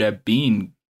it would have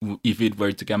been if it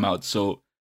were to come out. So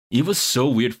it was so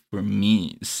weird for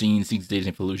me seeing 6 Days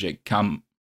in Fallujah come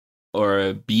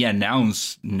or be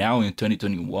announced now in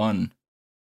 2021,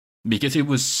 because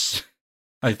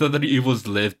I thought that it was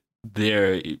left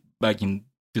there back in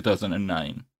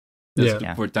 2009.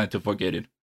 For time to forget it.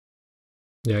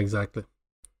 Yeah, exactly.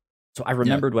 So I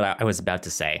remembered what I was about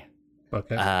to say.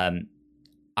 Okay.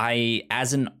 I,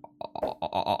 as an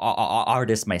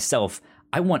artist myself,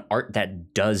 I want art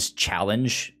that does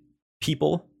challenge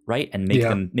people, right, and make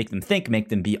them think, make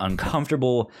them be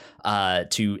uncomfortable,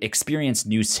 to experience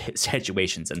new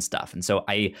situations and stuff. And so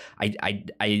I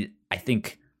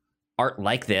think art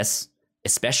like this,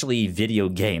 especially video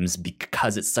games,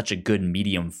 because it's such a good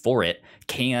medium for it,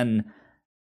 can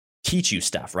teach you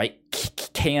stuff, right?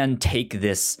 Can take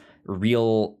this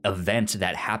real event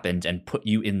that happened and put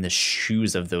you in the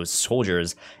shoes of those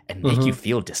soldiers and make you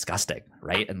feel disgusting,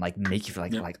 right? And like make you feel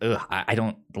like ugh, I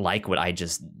don't like what I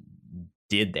just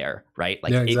did there, right?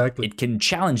 Like it can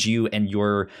challenge you and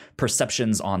your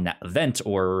perceptions on that event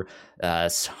or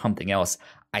something else.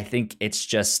 I think it's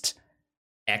just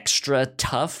extra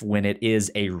tough when it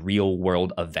is a real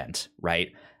world event,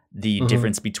 right? The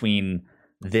difference between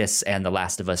this and The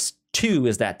Last of Us 2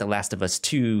 is that The Last of Us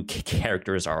 2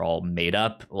 characters are all made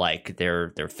up, like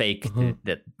they're fake,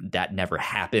 that never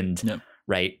happened,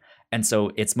 right? And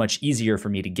so it's much easier for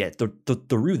me to get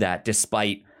through that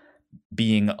despite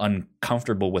being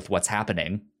uncomfortable with what's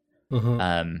happening.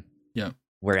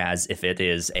 Whereas if it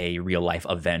is a real life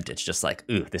event, it's just like,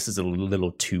 ooh, this is a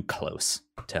little too close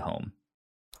to home.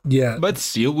 Yeah. But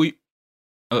still,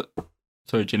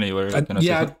 sorry, Gina, you were going to say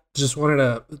something? I just wanted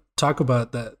to talk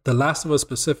about that. The Last of Us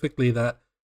specifically, that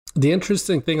the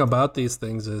interesting thing about these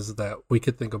things is that we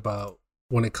could think about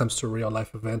when it comes to real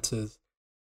life events is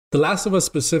The Last of Us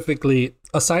specifically,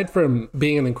 aside from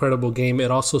being an incredible game,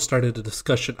 it also started a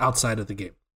discussion outside of the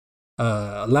game.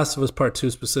 Last of Us Part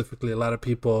 2 specifically, a lot of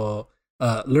people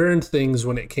learned things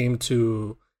when it came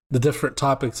to the different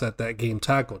topics that game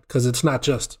tackled, because it's not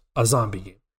just a zombie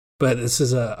game, but this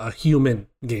is a human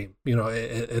game. You know,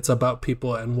 it's about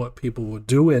people and what people would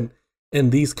do in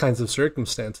these kinds of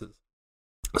circumstances.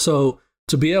 So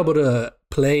to be able to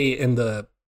play in the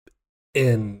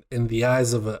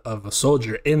eyes of a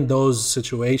soldier in those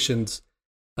situations,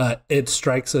 it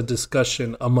strikes a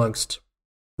discussion amongst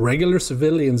regular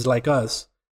civilians like us.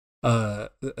 Now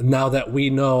that we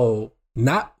know,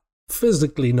 not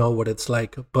physically know what it's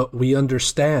like, but we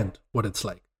understand what it's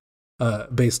like,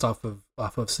 based off of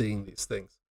seeing these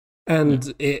things.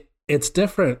 And it's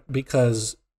different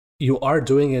because you are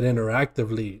doing it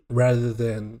interactively rather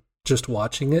than just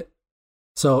watching it.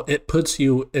 So it puts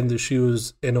you in the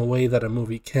shoes in a way that a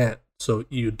movie can't. So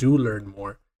you do learn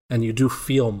more and you do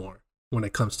feel more when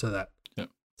it comes to that. Yeah.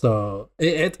 So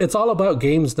it's all about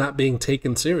games not being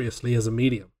taken seriously as a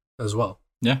medium as well.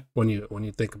 Yeah. When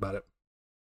you think about it.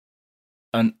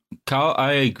 And Kyle,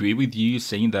 I agree with you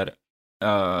saying that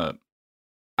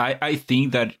I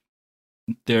think that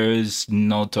there is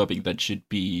no topic that should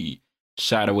be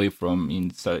shied away from in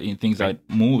things like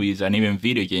movies and even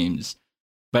video games.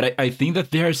 But I think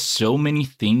that there are so many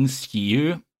things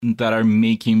here that are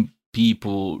making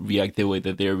people react the way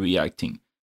that they're reacting.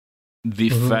 The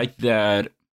fact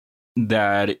that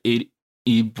it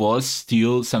was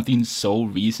still something so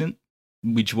recent,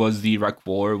 which was the Iraq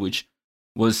War, which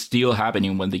was still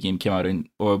happening when the game came out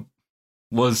or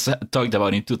was talked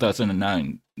about in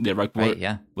 2009. The Iraq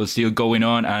War was still going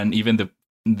on, and even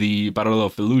the Battle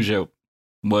of Fallujah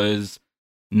was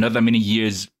not that many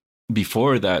years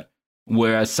before that.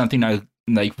 Whereas something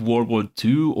like World War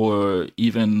II or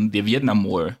even the Vietnam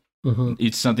War,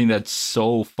 it's something that's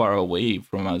so far away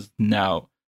from us now.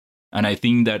 And I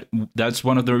think that that's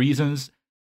one of the reasons.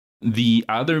 The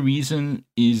other reason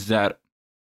is that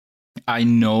I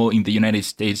know in the United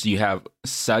States you have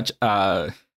such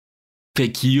a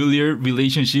peculiar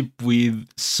relationship with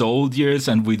soldiers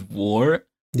and with war.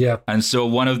 Yeah. And so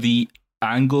one of the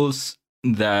angles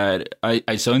that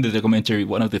I saw in the documentary,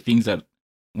 one of the things that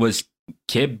was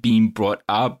kept being brought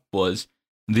up was,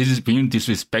 this is being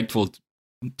disrespectful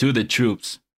to the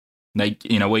troops, like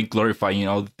in a way glorifying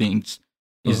all the things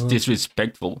is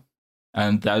disrespectful.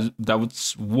 And that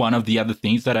was one of the other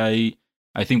things that I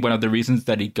think one of the reasons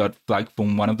that it got flagged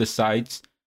from one of the sides.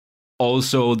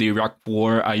 Also, the Iraq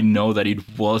War, I know that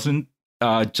it wasn't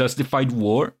a justified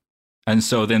war, and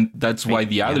so then that's why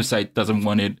the other side doesn't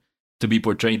want it to be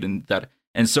portrayed in that.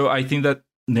 And so I think that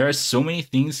there are so many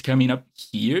things coming up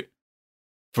here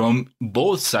from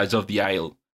both sides of the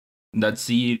aisle that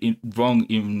see it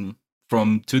wrong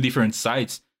from two different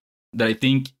sides, that I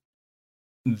think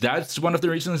that's one of the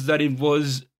reasons that it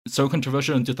was so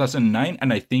controversial in 2009.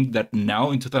 And I think that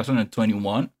now in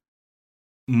 2021,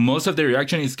 most of the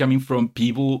reaction is coming from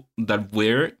people that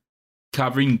were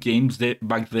covering games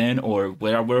back then, or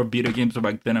were aware of video games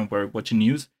back then and were watching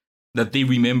news, that they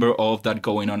remember all of that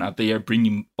going on and they are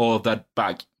bringing all of that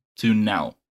back to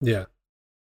now. Yeah.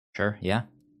 Sure, yeah.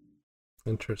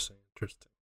 Interesting.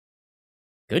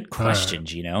 Good question,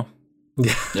 Gino.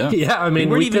 Yeah. I mean,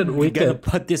 we could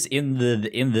put this in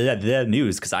the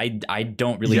news, because I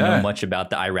don't really know much about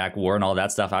the Iraq War and all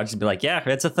that stuff. I'd just be like, yeah,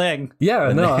 it's a thing. Yeah,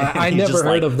 and no, I never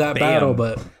heard of that battle,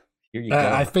 but here you go.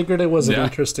 I figured it was an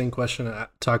interesting question to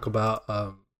talk about.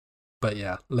 But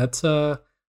yeah, let's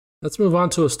move on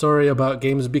to a story about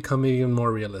games becoming even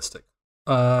more realistic.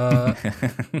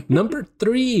 Number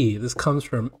 3. This comes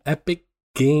from Epic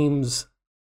Games.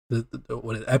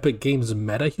 What is Epic Games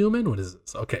MetaHuman? What is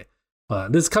this? Okay.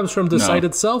 This comes from the site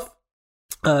itself.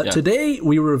 Today,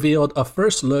 we revealed a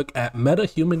first look at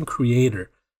MetaHuman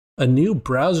Creator, a new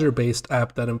browser-based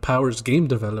app that empowers game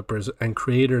developers and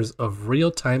creators of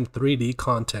real-time 3D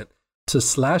content to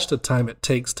slash the time it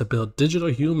takes to build digital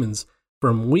humans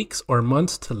from weeks or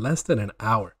months to less than an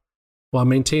hour, while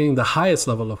maintaining the highest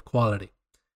level of quality.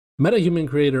 MetaHuman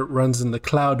Creator runs in the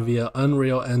cloud via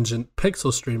Unreal Engine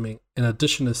pixel streaming, in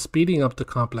addition to speeding up the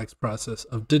complex process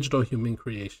of digital human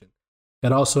creation.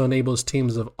 It also enables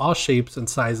teams of all shapes and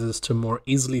sizes to more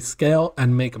easily scale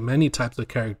and make many types of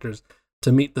characters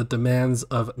to meet the demands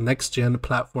of next-gen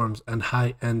platforms and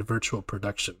high-end virtual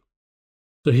production.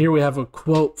 So here we have a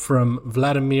quote from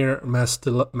Vladimir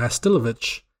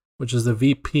Mastilovich, which is the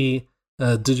VP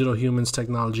Digital Humans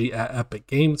Technology at Epic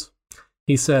Games.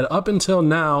 He said, "Up until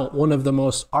now, one of the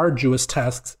most arduous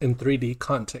tasks in 3D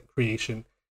content creation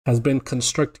has been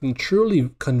constructing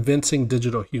truly convincing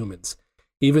digital humans.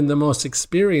 Even the most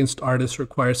experienced artists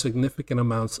require significant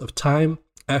amounts of time,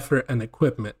 effort, and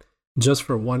equipment just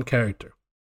for one character.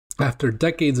 After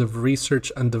decades of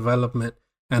research and development,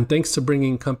 and thanks to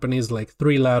bringing companies like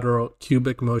 3Lateral,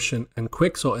 Cubic Motion, and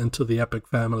Quixel into the Epic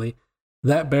family,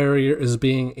 that barrier is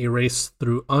being erased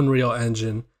through Unreal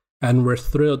Engine, and we're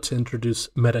thrilled to introduce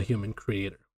MetaHuman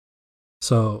Creator."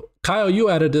 So, Kyle, you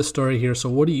added this story here, so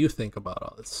what do you think about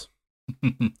all this?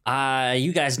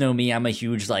 You guys know me. I'm a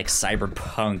huge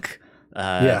cyberpunk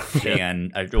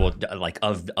fan,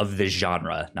 of the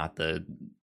genre, not the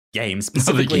game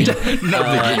specifically. Not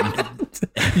the game.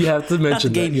 You have to mention not the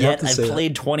game that. yet. I've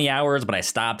played 20 hours, but I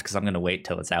stopped because I'm going to wait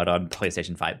till it's out on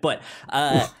PlayStation 5. But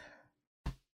I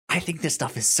think this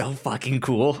stuff is so fucking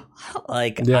cool.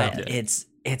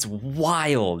 It's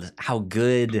wild how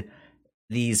good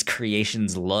these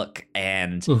creations look,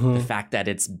 and the fact that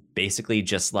it's basically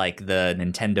just like the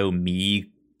Nintendo Mii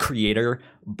creator,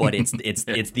 but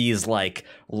it's these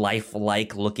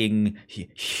lifelike looking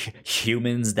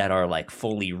humans that are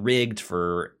fully rigged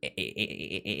for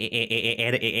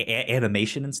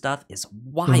animation and stuff is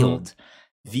wild.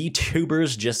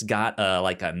 VTubers just got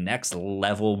a next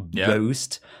level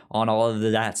boost on all of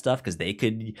that stuff because they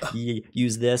could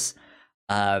use this.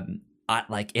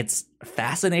 It's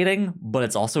fascinating, but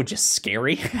it's also just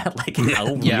scary at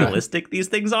how realistic these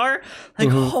things are.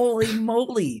 Holy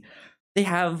moly. They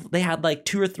had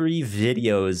 2 or 3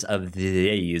 videos of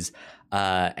these,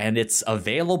 and it's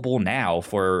available now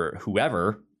for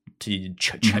whoever to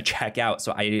check out.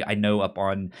 So I know up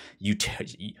on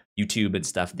YouTube and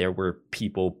stuff, there were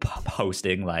people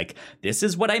posting this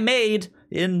is what I made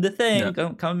in the thing.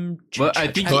 Yeah. Come I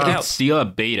think check it out. it's still a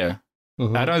beta.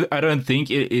 I don't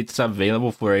think it's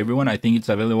available for everyone. I think it's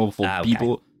available for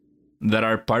people that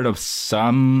are part of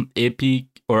some Epic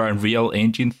or Unreal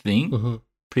Engine thing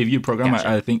preview program. Gotcha.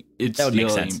 I think it's that would still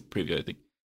make sense. in preview. I think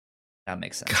That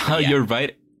makes sense. You're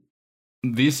right.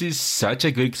 This is such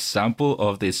a good example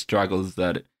of the struggles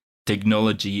that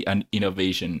technology and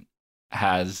innovation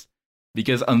has,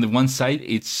 because on the one side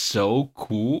it's so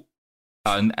cool,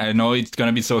 and I know it's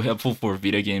gonna be so helpful for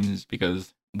video games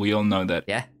because we all know that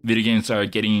video games are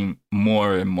getting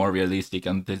more and more realistic,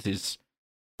 and this is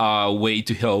a way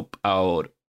to help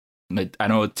out. I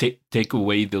know take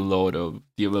away the load of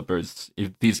developers.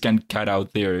 If this can cut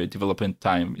out their development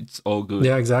time, it's all good.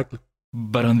 Yeah, exactly.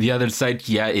 But on the other side,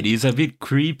 it is a bit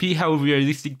creepy how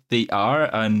realistic they are,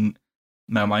 and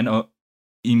my mind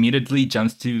immediately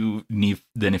jumps to the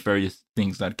nefarious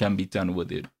things that can be done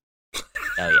with it.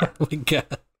 Oh yeah. Oh my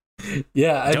God.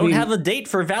 Yeah, I don't have a date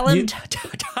for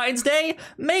Valentine's Day?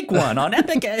 Make one on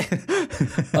Epic.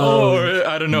 Or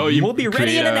I don't know. We'll be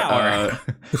ready in an hour.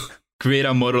 Create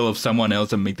a model of someone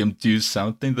else and make them do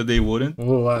something that they wouldn't.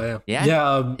 Oh,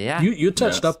 yeah. You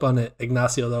touched up on it,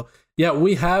 Ignacio. Though, yeah,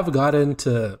 we have gotten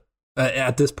to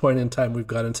at this point in time, we've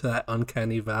gotten to that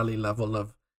uncanny valley level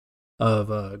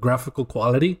of graphical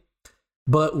quality.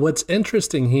 But what's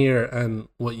interesting here, and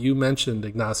what you mentioned,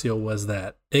 Ignacio, was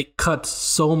that it cuts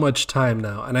so much time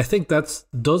now. And I think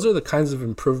those are the kinds of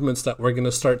improvements that we're going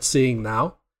to start seeing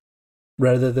now,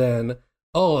 rather than,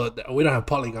 we don't have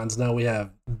polygons now, we have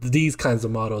these kinds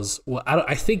of models. Well,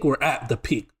 I think we're at the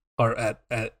peak, or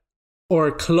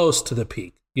or close to the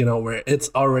peak, where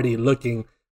it's already looking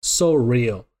so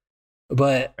real.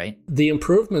 But the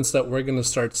improvements that we're going to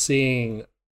start seeing,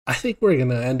 I think we're going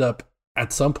to end up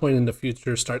at some point in the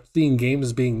future start seeing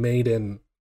games being made in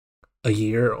a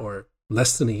year or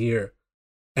less than a year,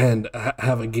 and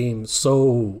have a game games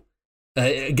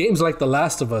like The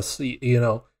Last of Us,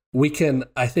 we can,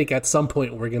 I think at some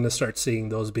point we're going to start seeing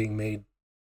those being made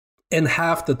in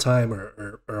half the time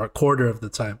or a quarter of the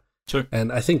time. Sure.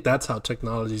 And I think that's how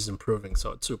technology is improving,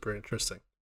 so it's super interesting.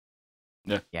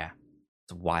 Yeah.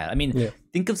 It's wild. I mean,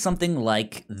 think of something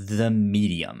like The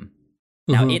Medium.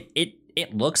 Now,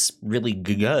 it looks really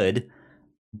good,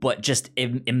 but just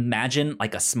imagine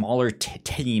a smaller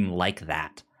team like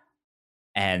that,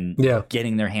 and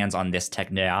getting their hands on this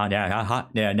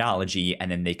technology,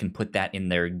 and then they can put that in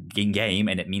their game,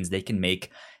 and it means they can make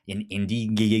an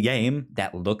indie game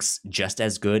that looks just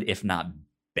as good, if not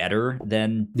better,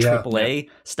 than Yeah. AAA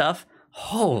stuff.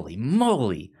 Holy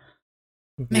moly.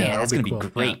 Man, that's going to be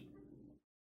great. Yeah.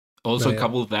 Also,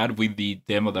 couple that with the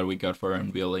demo that we got for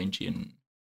Unreal Engine.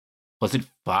 Was it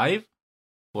 5?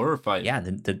 4 or 5? Yeah,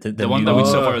 the one that we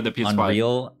saw for the PS5.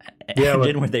 Unreal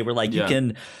Engine, where they were like, you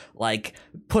can like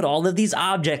put all of these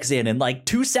objects in like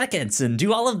 2 seconds and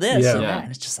do all of this. And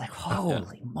it's just like,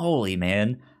 holy moly,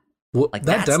 man! Well, like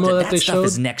that demo that they stuff showed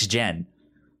is next gen.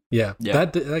 Yeah.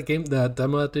 That game, that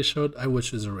demo that they showed, I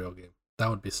wish is a real game. That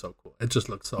would be so cool. It just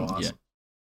looks so awesome. Yeah.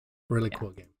 Really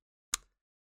cool game.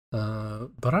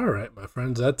 But all right, my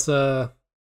friends, that's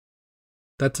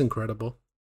incredible.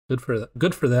 Good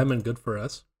for them and good for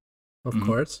us, of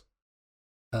course.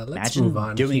 Let's move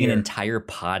on. Doing an entire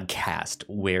podcast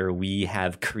where we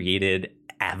have created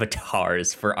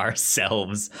avatars for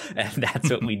ourselves, and that's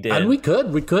what we did. And we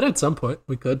could at some point.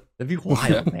 We could. That'd be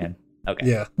wild, man. Okay.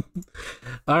 Yeah.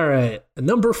 All right.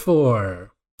 Number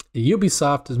 4.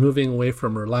 Ubisoft is moving away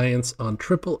from reliance on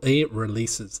AAA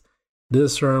releases.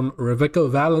 This is from Rebecca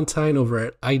Valentine over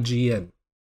at IGN.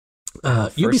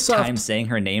 First Ubisoft time saying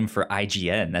her name for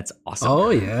IGN. That's awesome. Oh,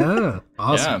 yeah.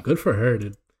 Awesome. Good for her,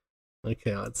 dude.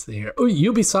 Okay, let's see here.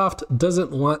 Ubisoft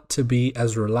doesn't want to be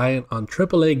as reliant on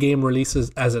AAA game releases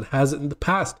as it has in the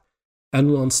past, and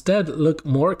will instead look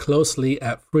more closely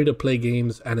at free-to-play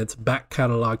games and its back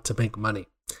catalog to make money.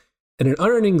 In an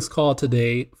earnings call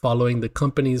today, following the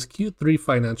company's Q3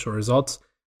 financial results,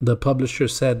 the publisher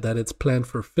said that its plan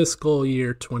for fiscal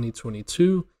year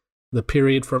 2022, the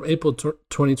period from April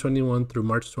 2021 through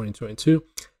March 2022,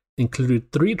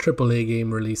 included 3 AAA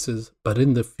game releases, but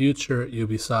in the future,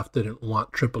 Ubisoft didn't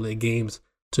want AAA games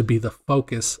to be the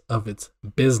focus of its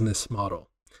business model.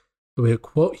 So we have a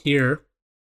quote here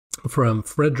from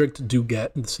Frederick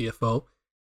Duguet, the CFO.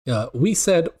 We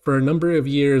said for a number of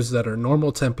years that our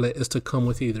normal template is to come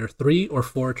with either 3 or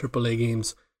 4 AAA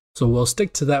games, so we'll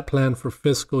stick to that plan for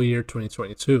fiscal year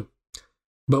 2022.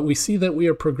 But we see that we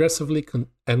are progressively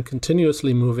and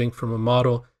continuously moving from a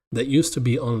model that used to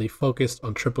be only focused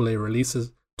on AAA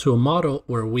releases to a model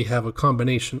where we have a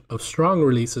combination of strong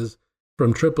releases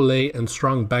from AAA and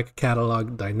strong back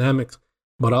catalog dynamics,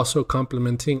 but also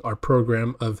complementing our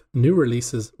program of new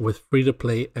releases with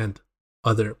free-to-play and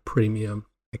other premium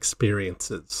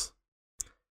experiences.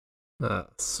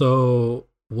 So,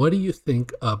 what do you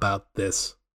think about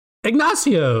this?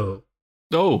 Ignacio!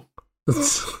 Oh!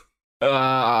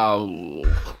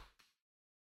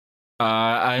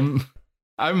 I'm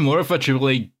more of a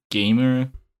AAA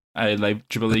gamer. I like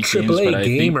AAA games. AAA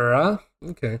gamer, huh?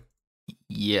 Okay.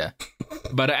 Yeah.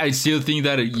 But I still think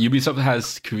that Ubisoft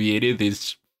has created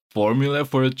this formula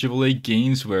for AAA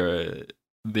games where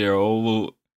they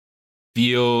all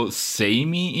feel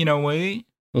samey in a way.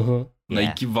 Mm-hmm.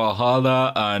 Like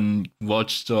Valhalla and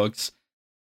Watch Dogs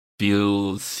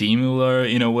feel similar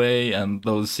in a way, and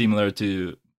those similar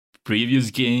to previous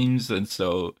games. And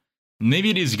so maybe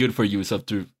it is good for Ubisoft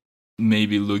to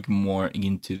maybe look more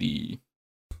into the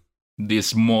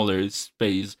smaller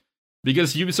space,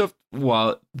 because Ubisoft,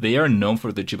 while they are known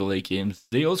for the AAA games,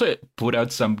 they also put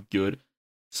out some good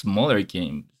smaller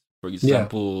games. For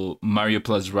example, Mario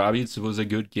plus Rabbids was a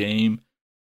good game.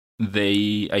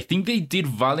 I think they did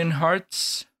Valiant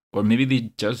Hearts, or maybe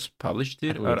they just published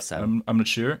it. I'm not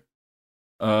sure.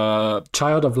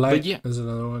 Child of Light is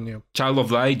another one. Yeah, Child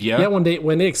of Light. Yeah. Yeah,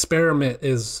 when they experiment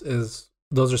is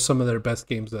those are some of their best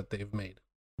games that they've made.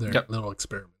 Their little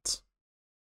experiments.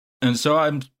 And so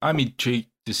I'm intrigued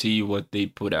to see what they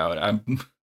put out.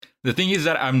 The thing is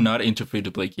that I'm not into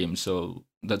free-to-play games, so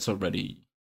that's already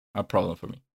a problem for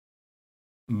me.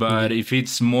 But if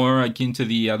it's more akin to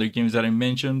the other games that I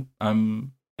mentioned,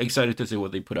 I'm excited to see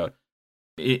what they put out.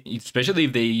 Especially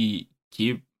if they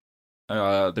keep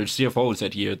their CFO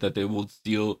said here that they will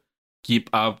still keep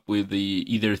up with the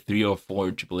either 3 or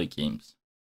 4 AAA games.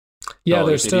 Yeah, so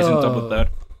they're if still it is on top of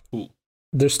that. Cool.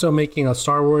 They're still making a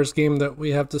Star Wars game that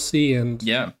we have to see, and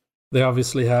they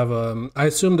obviously have. I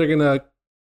assume they're gonna.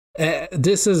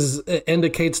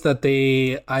 Indicates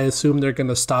that I assume they're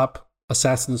gonna stop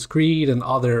Assassin's Creed and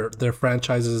all their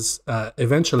franchises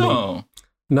eventually.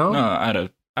 No, I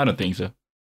don't think so.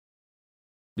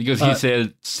 Because he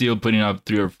said still putting up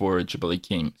 3 or 4 AAA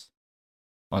games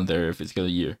on their fiscal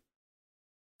year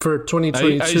for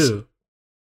 2022.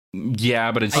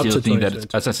 Yeah, but I still think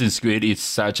that Assassin's Creed is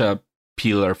such a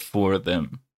pillar for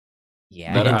them.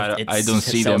 Yeah, that I don't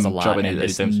see them dropping it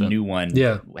anytime soon. New one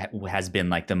has been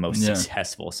like the most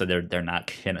successful, so they're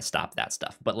not gonna stop that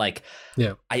stuff. But like,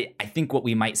 I think what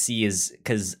we might see is,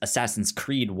 because Assassin's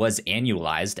Creed was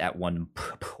annualized at one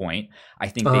point, I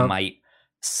think they might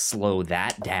slow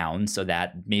that down so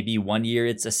that maybe one year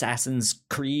it's Assassin's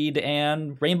Creed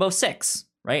and Rainbow Six,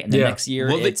 right? And the next year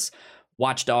it's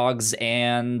Watch Dogs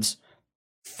and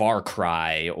Far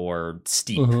Cry or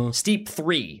Steep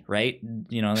 3, right?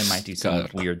 You know, they might do some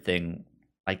weird thing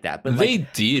like that. But they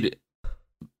did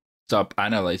stop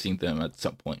analyzing them at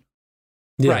some point.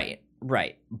 Yeah.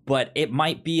 Right. But it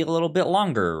might be a little bit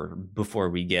longer before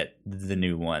we get the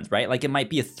new ones, right? Like it might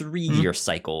be a 3-year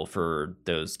cycle for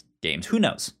those games. Who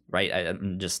knows, right?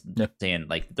 I'm just saying,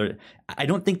 like, I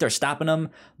don't think they're stopping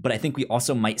them, but I think we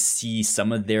also might see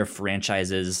some of their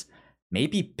franchises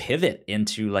maybe pivot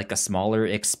into like a smaller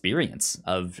experience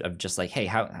of just like, hey,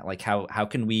 how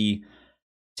can we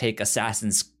take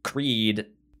Assassin's Creed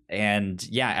and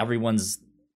everyone's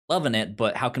loving it,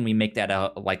 but how can we make that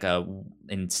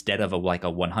instead of a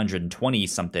 120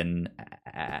 something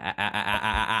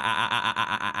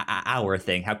hour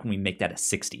thing, how can we make that a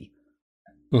 60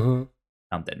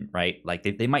 something, right? Like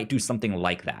they might do something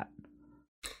like that.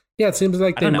 Yeah, it seems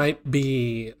like they might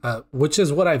be, which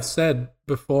is what I've said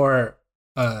before.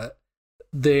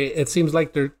 It seems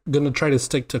like they're going to try to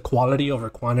stick to quality over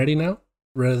quantity now,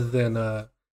 rather than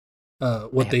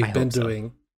what they've been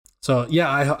doing. So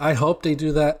yeah, I hope they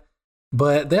do that.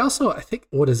 But they also, I think,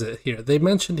 what is it here? They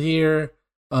mentioned here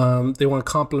they want to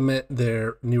complement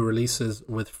their new releases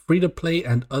with free-to-play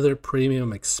and other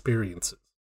premium experiences.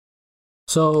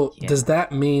 So does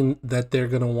that mean that they're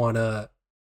going to want to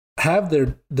have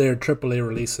their AAA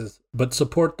releases, but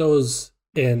support those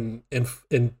in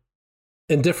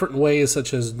different ways,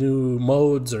 such as new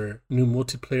modes or new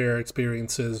multiplayer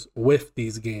experiences with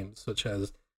these games, such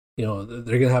as, you know,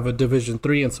 they're going to have a Division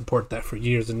 3 and support that for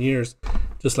years and years,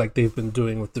 just like they've been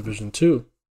doing with Division 2.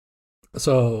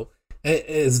 So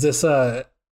does this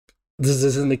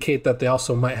indicate that they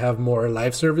also might have more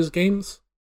live service games?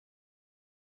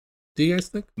 Do you guys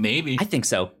think? Maybe. I think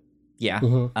so. Yeah.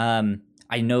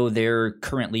 I know they're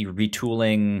currently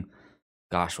retooling,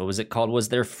 gosh, what was it called? Was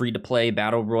their free-to-play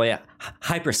Battle Royale?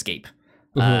 Hyperscape.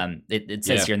 It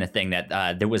says here in the thing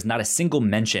that there was not a single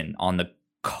mention on the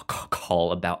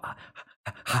call about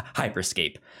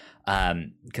Hyperscape.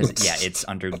 Because, it's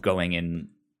undergoing an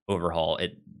overhaul.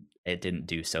 It didn't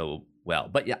do so well.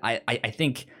 But yeah, I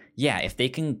think, if they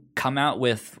can come out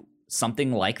with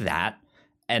something like that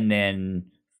and then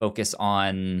focus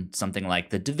on something like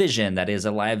The Division that is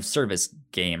a live service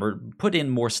game, or put in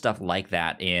more stuff like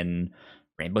that in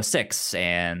Rainbow Six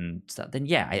and stuff, then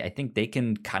I think they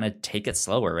can kind of take it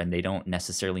slower, and they don't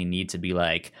necessarily need to be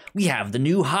like, we have the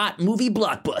new hot movie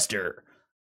blockbuster.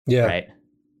 Yeah. Right.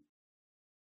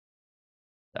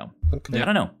 So I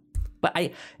don't know.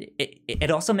 But it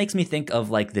also makes me think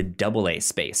of like the AA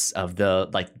space of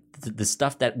the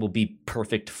stuff that will be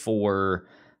perfect for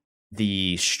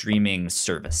the streaming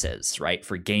services, right?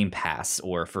 For Game Pass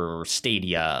or for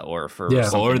Stadia or for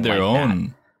something or their like own.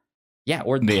 That. Yeah,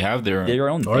 or they have their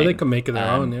own or thing. They can make it their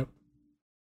own. Yeah,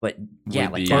 but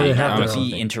that would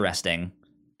be interesting.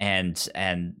 And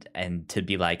to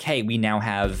be like, hey, we now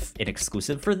have an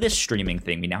exclusive for this streaming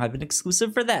thing. We now have an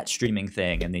exclusive for that streaming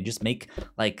thing, and they just make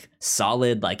like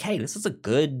solid, like, hey, this is a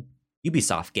good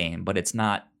Ubisoft game, but it's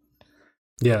not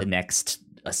the next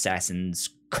Assassin's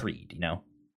Creed, you know?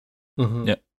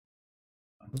 Yeah.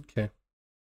 Okay.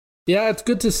 Yeah, it's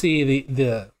good to see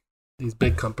these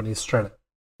big companies trying to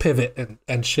pivot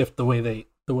and shift the way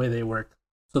they work,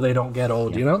 so they don't get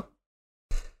old, you know?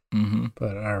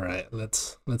 But all right,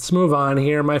 let's move on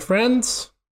here, my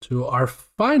friends, to our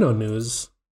final news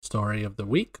story of the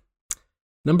week.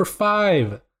 Number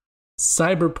 5,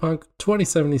 Cyberpunk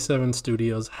 2077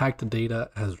 Studios hacked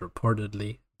data has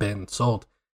reportedly been sold.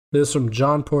 This is from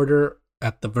John Porter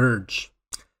at The Verge.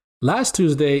 Last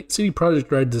Tuesday, CD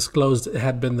Projekt Red disclosed it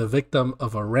had been the victim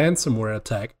of a ransomware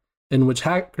attack in which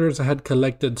hackers had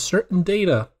collected certain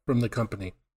data from the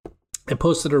company. It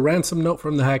posted a ransom note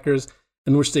from the hackers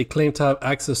in which they claimed to have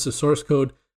access to source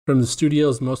code from the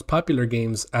studio's most popular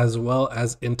games, as well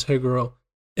as internal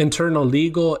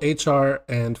legal, HR,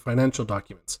 and financial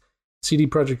documents. CD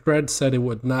Projekt Red said it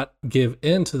would not give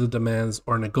in to the demands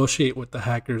or negotiate with the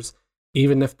hackers,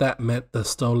 even if that meant the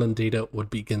stolen data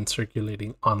would begin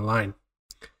circulating online.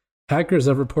 Hackers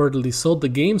have reportedly sold the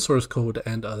game source code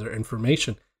and other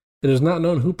information. It is not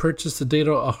known who purchased the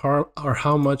data or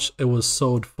how much it was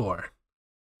sold for.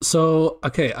 So,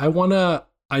 okay, I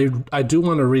do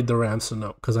want to read the ransom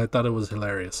note because I thought it was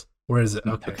hilarious. Where is it?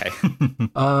 Okay.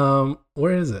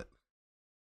 Where is it?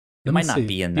 It might not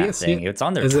be in that thing. It's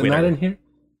on their Twitter. Is it not in here?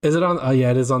 Is it on? Oh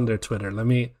yeah, it is on their Twitter. Let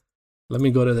me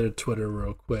go to their Twitter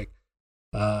real quick.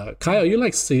 Kyle, you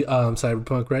like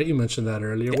Cyberpunk, right? You mentioned that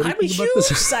earlier. I'm a huge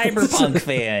Cyberpunk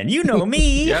fan. You know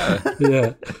me. Yeah.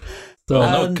 Yeah. So,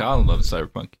 no, Kyle loves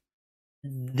Cyberpunk.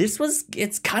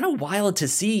 It's kind of wild to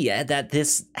see that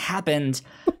this happened.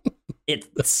 It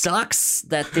sucks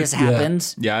that this happened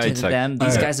to them.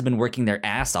 These guys have been working their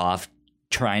ass off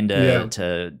trying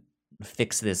to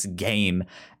fix this game,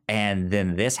 and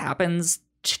then this happens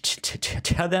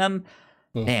to them.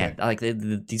 Okay. Man, like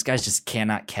these guys just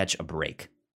cannot catch a break.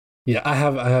 Yeah, I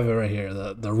have it right here.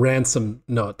 The ransom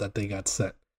note that they got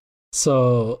sent.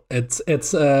 So it's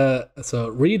so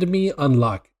read me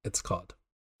unlock. It's called.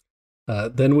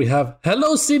 Then we have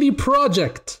Hello CD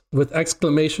Project with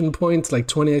exclamation points, like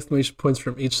 20 exclamation points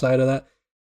from each side of that.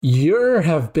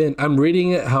 I'm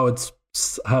reading it how it's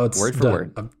word for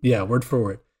word. Yeah, word for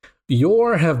word.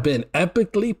 Your have been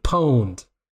epically pwned.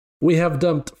 We have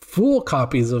dumped full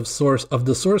copies of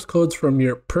the source codes from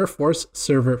your Perforce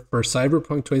server for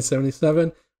Cyberpunk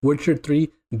 2077, Witcher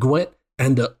 3, Gwent,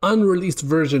 and the unreleased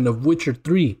version of Witcher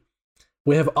 3.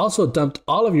 We have also dumped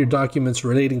all of your documents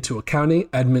relating to accounting,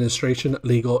 administration,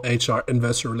 legal, HR,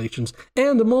 investor relations,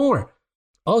 and more.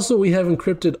 Also, we have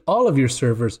encrypted all of your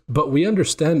servers, but we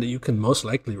understand that you can most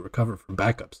likely recover from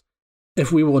backups.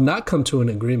 If we will not come to an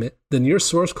agreement, then your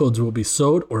source codes will be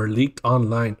sold or leaked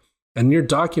online, and your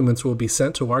documents will be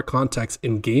sent to our contacts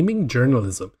in gaming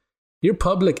journalism. Your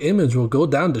public image will go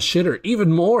down to shitter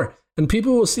even more, and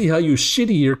people will see how you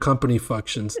shitty your company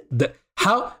functions.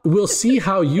 We'll see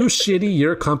how you shitty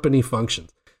your company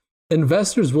functions.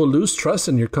 Investors will lose trust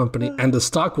in your company, and the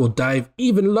stock will dive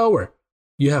even lower.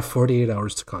 You have 48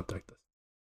 hours to contact us.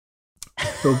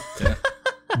 So,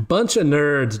 bunch of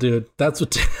nerds, dude. That's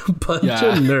what bunch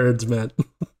of nerds, man.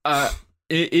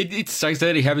 It sucks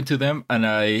that it happened to them, and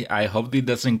I hope it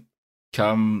doesn't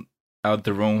come out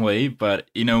the wrong way.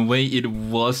 But in a way, it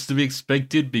was to be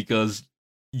expected because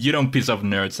you don't piss off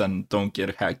nerds and don't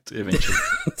get hacked eventually.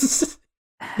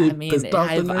 I mean,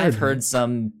 I've heard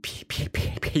some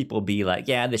people be like,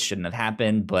 "Yeah, this shouldn't have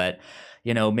happened," but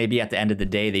maybe at the end of the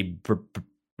day, they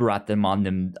brought them on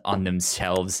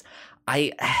themselves.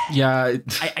 I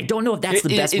don't know if that's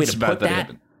the best way to put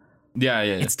that. Yeah.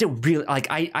 It's still really like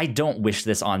I don't wish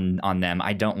this on them.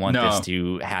 I don't want this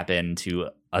to happen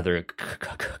to other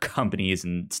companies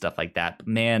and stuff like that. But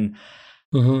man,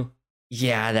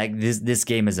 this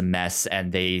game is a mess,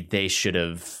 and they should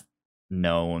have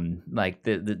known. Like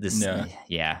this,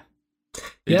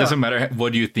 It doesn't matter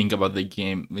what you think about the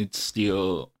game. It's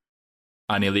still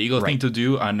an illegal thing to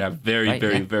do, and a very,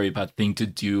 very bad thing to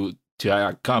do to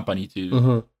a company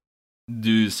to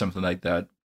do something like that.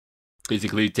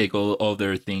 Basically take all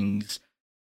their things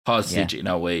hostage in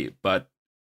a way. But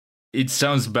it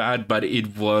sounds bad, but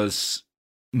it was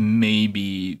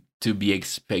maybe to be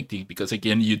expected, because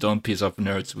again, you don't piss off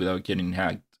nerds without getting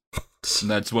hacked.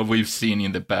 That's what we've seen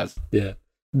in the past. Yeah.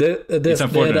 It's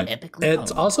unfortunate.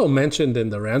 It's also mentioned in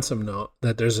the ransom note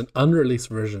that there's an unreleased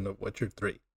version of Witcher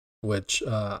 3, which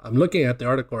I'm looking at the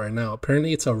article right now.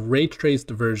 Apparently it's a ray-traced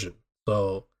version.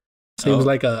 So seems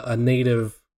like a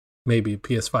native, maybe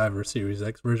PS5 or Series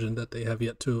X version that they have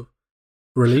yet to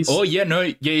release. Oh, yeah, no,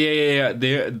 yeah.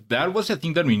 That was a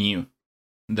thing that we knew.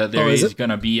 That there is going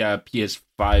to be a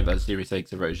PS5 and Series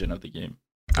X version of the game.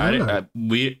 I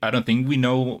don't think we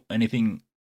know anything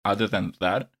other than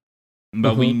that,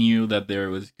 but we knew that there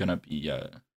was gonna be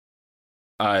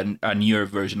a newer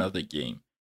version of the game.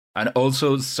 And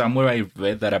also somewhere I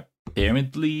read that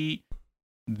apparently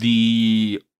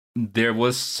there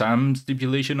was some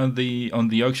stipulation on the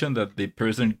auction that the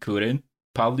person couldn't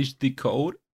publish the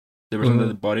code. The person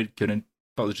that bought it couldn't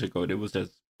publish the code. It was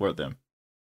just for them.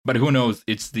 But who knows?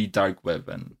 It's the dark web,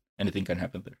 and anything can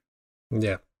happen there.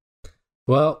 Yeah.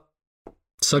 Well,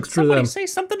 sucks for them. Say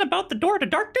something about the door to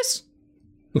darkness?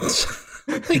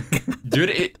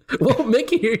 Dude, well,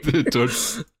 make it here.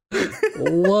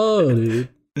 Whoa, dude.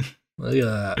 Look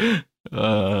at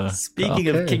that. Speaking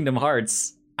of Kingdom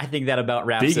Hearts, I think that about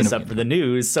wraps us up for the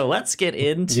news. So let's get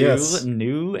into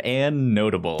new and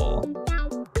notable.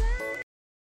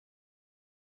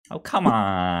 Oh, come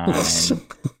on.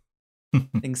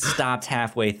 Things stopped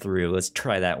halfway through. Let's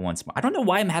try that once more. I don't know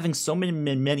why I'm having so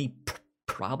many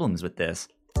problems with this.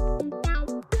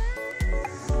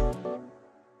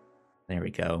 There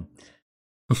we go.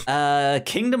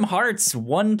 Kingdom Hearts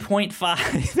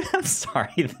 1.5. I'm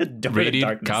sorry, the door to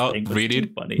darkness thing was too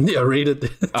funny. Yeah, rated.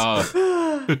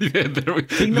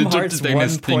 Kingdom Hearts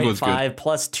 1.5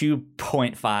 plus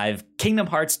 2.5, Kingdom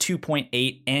Hearts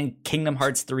 2.8, and Kingdom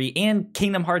Hearts 3, and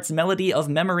Kingdom Hearts Melody of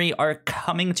Memory are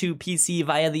coming to PC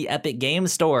via the Epic Game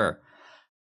Store.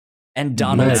 And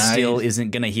Donald still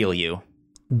isn't going to heal you.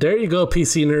 There you go,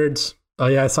 PC nerds. Oh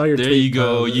yeah, I saw your there tweet. you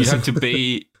go. You have to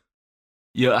pay.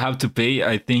 You have to pay.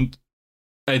 I think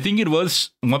it was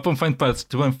 1.5 plus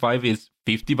 2.5 is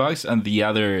 $50, and the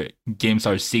other games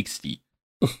are 60.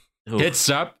 Heads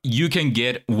up, you can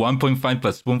get 1.5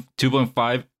 plus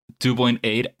 2.5,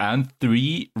 2.8, and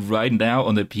 3 right now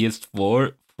on the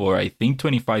PS4 for I think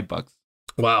 $25.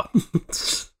 Wow.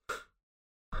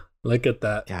 Look at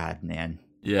that. God, man.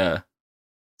 Yeah.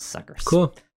 Suckers.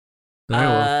 Cool.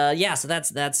 Yeah, so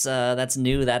that's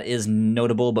new. That is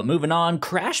notable. But moving on,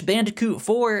 Crash Bandicoot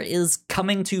 4 is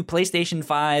coming to PlayStation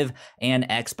 5 and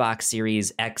Xbox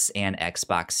Series X and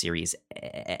Xbox Series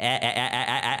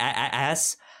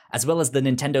S, as well as the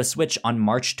Nintendo Switch on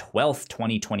March 12th,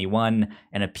 2021,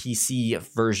 and a PC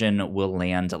version will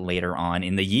land later on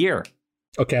in the year.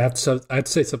 Okay, I have to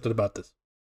say something about this.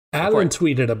 Alan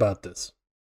tweeted about this,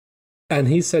 and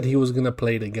he said he was going to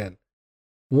play it again.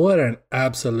 What an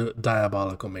absolute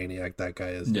diabolical maniac that guy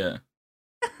is. Yeah.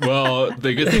 Well,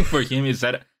 the good thing for him is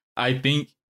that I think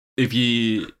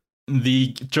the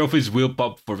trophies will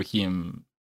pop for him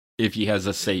if he has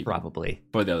a save. Probably.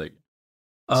 For the other.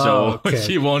 Oh, so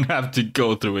he won't have to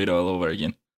go through it all over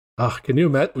again. Oh, can you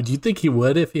imagine? Would you think he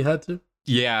would if he had to?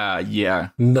 Yeah.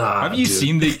 Nah. Have you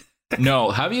seen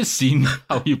have you seen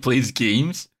how he plays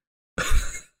games?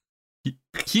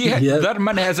 That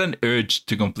man has an urge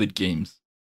to complete games.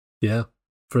 Yeah,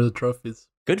 for the trophies.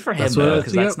 Good for him, though,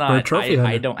 because that's not.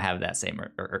 I don't have that same.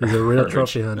 He's a real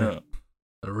trophy hunter. Yeah.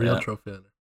 A real trophy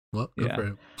hunter. Well, good for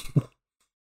him.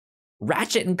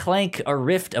 Ratchet and Clank: A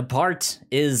Rift Apart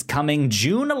is coming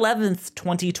June 11th,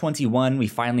 2021. We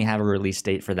finally have a release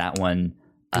date for that one.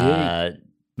 Man,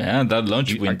 that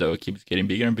launch window keeps getting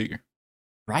bigger and bigger.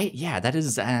 Right? Yeah, that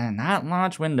is not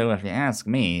launch window if you ask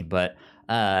me, but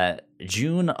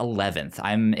June 11th.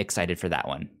 I'm excited for that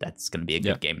one. That's going to be a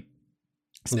good game.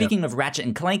 Speaking of Ratchet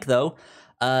and Clank, though,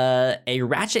 a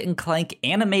Ratchet and Clank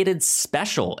animated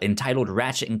special entitled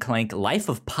Ratchet and Clank: Life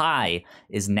of Pi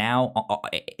is now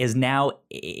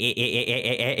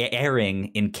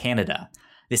airing in Canada.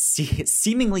 This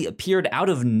seemingly appeared out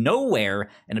of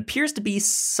nowhere and appears to be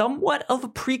somewhat of a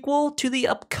prequel to the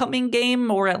upcoming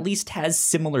game, or at least has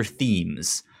similar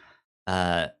themes.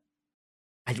 It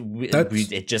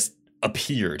just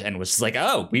appeared and was just like,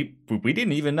 oh, we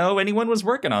didn't even know anyone was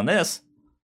working on this.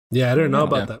 Yeah, I didn't know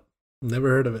about that. Never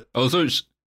heard of it. Also,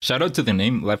 shout out to the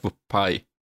name Life of Pi,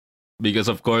 because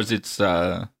of course it's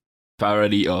a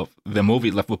parody of the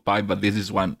movie Life of Pi, but this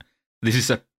is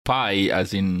a pie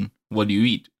as in what you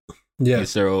eat. Yeah.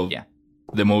 Instead of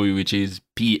the movie, which is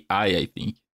P.I., I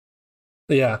think.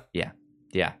 Yeah.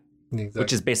 Exactly.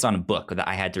 Which is based on a book that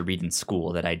I had to read in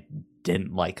school that I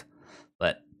didn't like,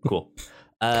 but cool.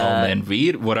 Man,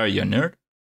 read. What are you, a nerd?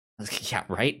 Yeah,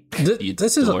 right.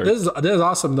 This is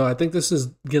awesome, though. I think this is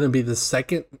going to be the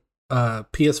second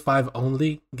PS5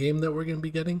 only game that we're going to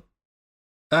be getting.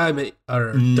 I mean,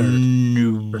 or third.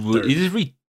 No, is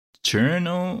it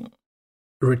Returnal?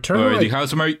 Returnal? Or the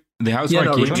Housemarque? The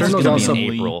Housemarque Returnal's also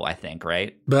in April, I think,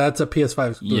 right? But that's a PS5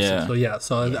 exclusive. Yeah.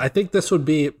 So I think this would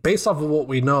be, based off of what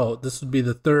we know, this would be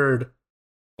the third.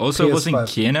 Also, PS5. wasn't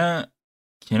Kena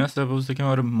supposed to come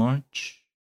out in March?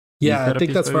 Yeah, I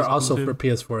think that's also for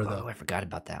PS4, though. Oh, I forgot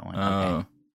about that one. Okay.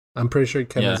 I'm pretty sure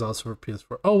Ken is also for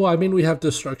PS4. Oh, well, I mean, we have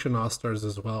Destruction All-Stars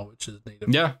as well, which is native.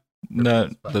 Yeah,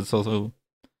 that's also...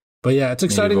 But yeah, it's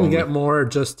exciting to get more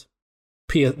just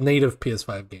native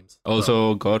PS5 games.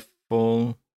 Also,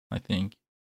 Godfall, I think.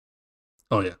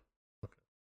 Oh, yeah. Okay.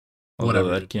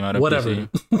 Whatever. That came out of PC.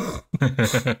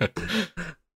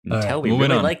 We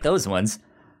really like those ones.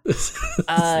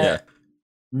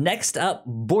 Next up,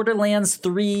 Borderlands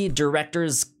 3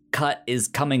 Director's Cut is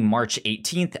coming March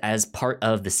 18th as part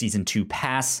of the Season 2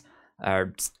 Pass.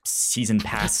 Season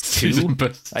Pass 2. Season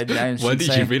pass. Why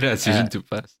did you read that Season 2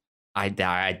 Pass? My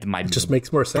just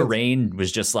makes more sense. Brain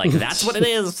was just like, that's what it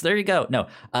is. There you go. No,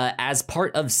 as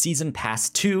part of Season Pass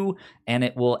 2, and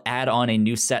it will add on a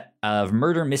new set of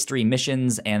murder mystery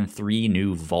missions and 3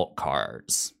 new vault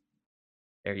cards.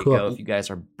 There you go, if you guys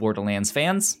are Borderlands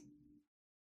fans.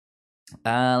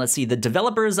 Let's see. The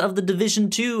developers of The Division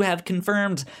 2 have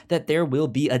confirmed that there will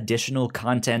be additional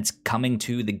content coming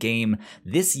to the game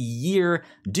this year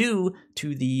due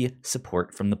to the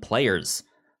support from the players.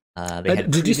 They had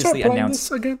did you start playing announced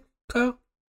this again, Kyle?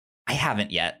 I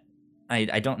haven't yet.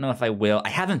 I don't know if I will. I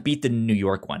haven't beat the New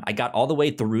York one. I got all the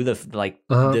way through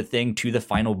the thing to the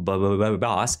final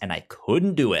boss, and I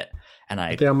couldn't do it. And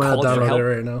I think I'm gonna download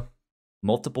it right now.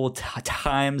 Multiple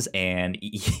times, and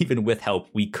even with help,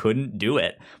 we couldn't do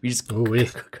it. We just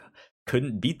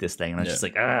couldn't beat this thing. And I was just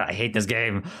like, I hate this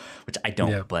game, which I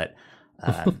don't. But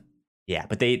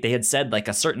but they had said like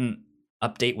a certain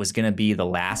update was going to be the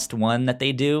last one that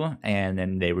they do, and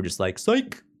then they were just like,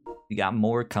 psych, we got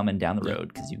more coming down the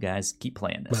road because you guys keep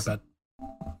playing this. My bad.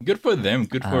 Good for them.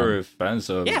 Good for fans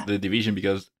of the Division,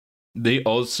 because they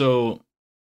also,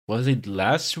 was it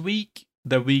last week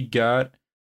that we got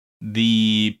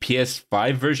the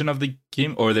PS5 version of the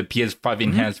game, or the PS5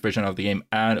 enhanced version of the game,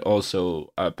 and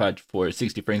also a patch for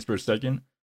 60 frames per second.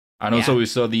 And also we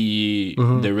saw the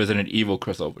Resident Evil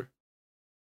crossover.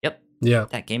 Yep. Yeah.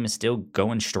 That game is still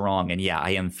going strong. And yeah,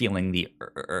 I am feeling the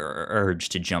urge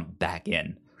to jump back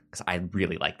in because I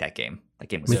really like that game. That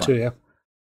game was fun. Me too, yeah.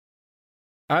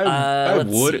 I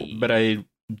would, but I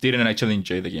didn't actually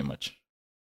enjoy the game much.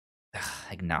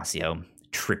 Ignacio,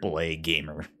 AAA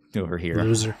gamer over here.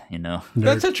 Loser. You know.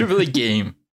 That's a AAA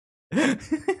game.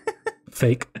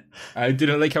 Fake. I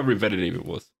didn't like how repetitive it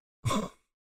was.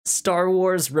 Star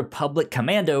Wars Republic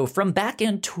Commando from back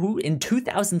in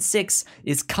 2006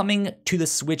 is coming to the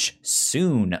Switch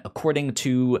soon, according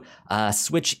to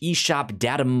Switch eShop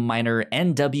data miner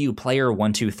NW Player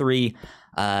 123,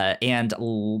 and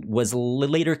was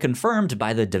later confirmed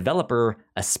by the developer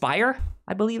Aspyr,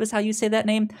 I believe is how you say that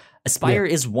name. Aspyr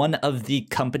is one of the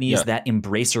companies that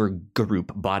Embracer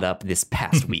Group bought up this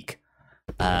past week.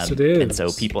 Yes, it is. And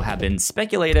so people have been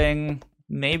speculating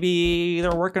maybe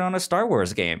they're working on a Star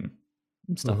Wars game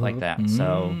and stuff like that.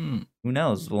 So who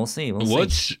knows? We'll see.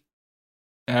 See.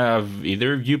 Have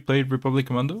either of you played Republic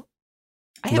Commando?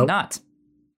 I have not.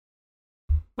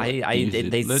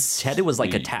 They said it was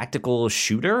like a tactical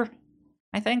shooter,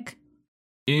 I think.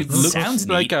 It looks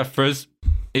like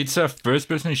it's a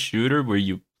first-person shooter where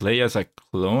you play as a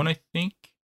clone, I think.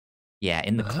 Yeah,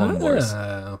 in the Clone Wars.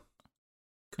 Cool.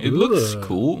 It looks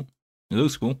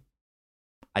cool.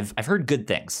 I've heard good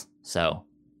things, so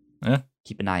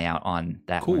keep an eye out on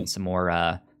that one. Some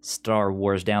more Star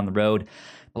Wars down the road.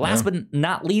 Last but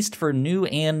not least, for new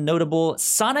and notable,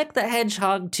 Sonic the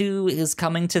Hedgehog 2 is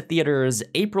coming to theaters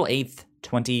April 8th,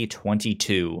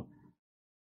 2022.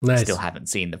 Nice. Still haven't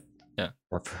seen the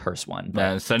first one.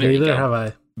 Sonic, neither have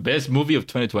I. Best movie of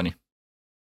 2020.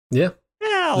 Yeah.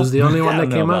 Well, it was the only one that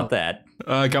came out. That.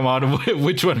 Come on,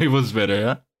 which one was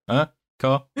better, huh?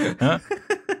 Call? Huh?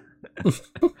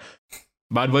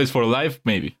 Bad Boys for Life,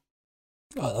 maybe.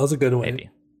 Oh, that was a good one. Maybe.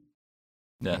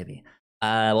 Yeah. Maybe.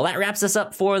 Well, that wraps us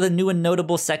up for the new and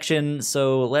notable section.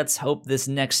 So let's hope this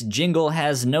next jingle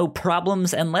has no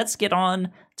problems, and let's get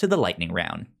on to the lightning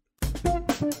round.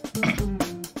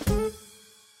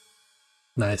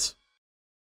 Nice.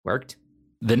 Worked?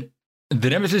 The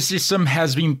Nemesis system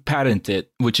has been patented,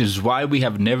 which is why we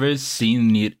have never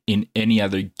seen it in any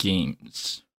other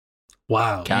games.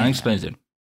 Wow. Can't explain it.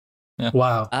 Yeah.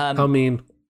 Wow. I mean...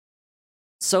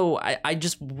 So I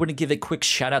just want to give a quick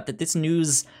shout out that this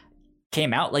news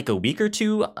came out like a week or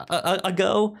two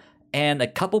ago, and a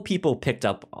couple people picked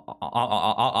up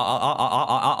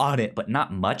on it, but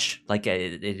not much. Like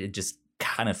it just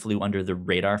kind of flew under the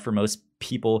radar for most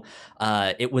people.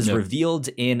 It was revealed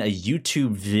in a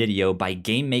YouTube video by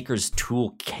Game Maker's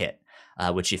Toolkit,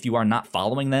 which if you are not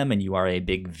following them and you are a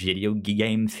big video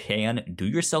game fan, do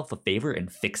yourself a favor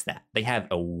and fix that. They have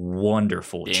a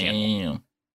wonderful channel.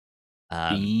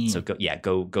 So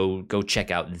go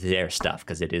check out their stuff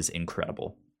because it is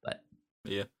incredible. But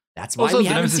that's why we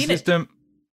haven't seen it. The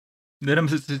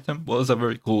Nemesis system was a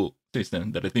very cool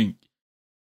system that I think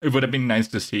it would have been nice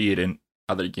to see it in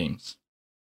other games.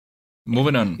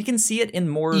 Moving on. You can see it in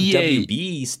more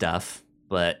WB stuff,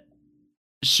 but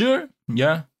sure,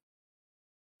 yeah.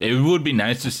 It would be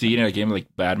nice to see it in a game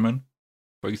like Batman,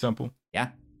 for example. Yeah.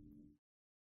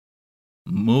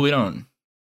 Moving on.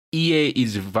 EA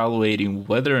is evaluating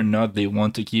whether or not they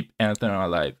want to keep Anthem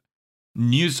alive.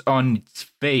 News on its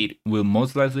fate will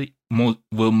most likely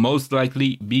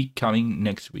be coming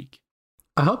next week.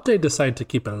 I hope they decide to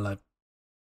keep it alive.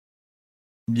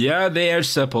 Yeah, they are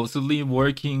supposedly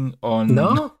working on.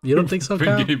 No, you don't think so,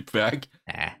 Kyle? Bringing it back.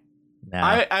 No.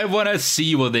 I want to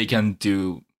see what they can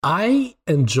do. I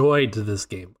enjoyed this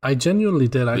game. I genuinely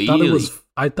did. I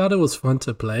thought it was fun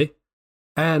to play.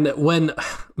 And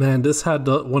this had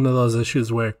one of those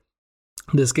issues where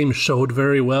this game showed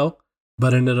very well,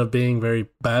 but ended up being very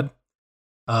bad.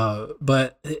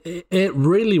 But it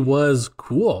really was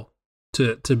cool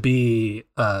to be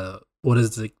what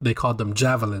is it? They called them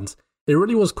javelins. It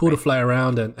really was cool to fly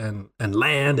around and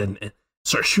land and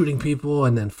start shooting people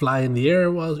and then fly in the air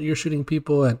while you're shooting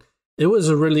people. And it was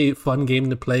a really fun game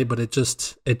to play, but it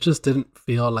just didn't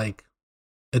feel like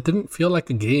a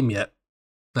game yet.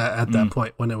 At that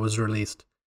point when it was released,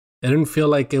 it didn't feel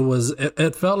like it was.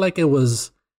 It felt like it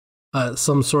was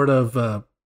some sort of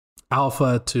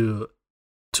alpha to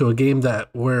a game that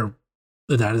where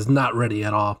that is not ready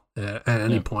at all at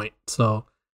any point. So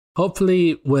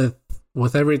hopefully with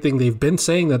everything they've been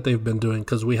saying that they've been doing,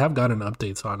 because we have gotten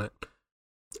updates on it,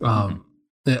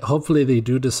 hopefully they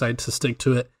do decide to stick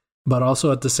to it. But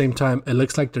also at the same time, it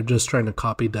looks like they're just trying to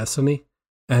copy Destiny,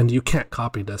 and you can't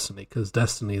copy Destiny because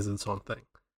Destiny is its own thing.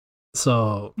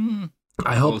 So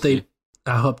I hope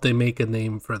they make a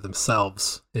name for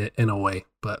themselves in a way,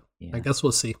 but I guess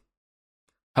we'll see.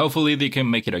 Hopefully they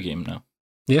can make it a game now.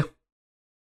 Yeah.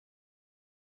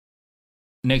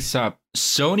 Next up,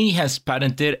 Sony has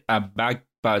patented a back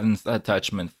buttons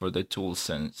attachment for the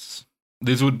DualSense.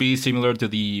 This would be similar to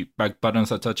the back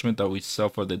buttons attachment that we saw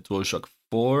for the DualShock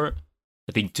 4,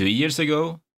 I think 2 years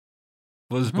ago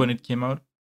was when it came out.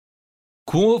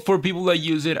 Cool for people that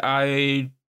use it.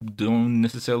 I don't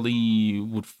necessarily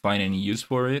would find any use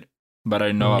for it, but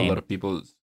I know a lot of people,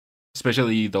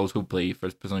 especially those who play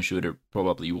first-person shooter,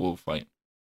 probably will find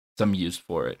some use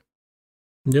for it.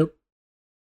 Yep.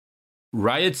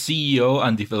 Riot CEO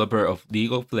and developer of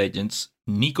League of Legends,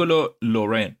 Nicolo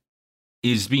Loren,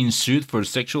 is being sued for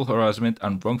sexual harassment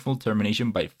and wrongful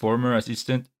termination by former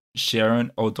assistant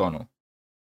Sharon O'Donnell.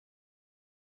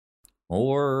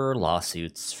 More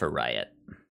lawsuits for Riot.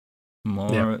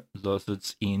 More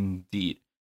lawsuits indeed.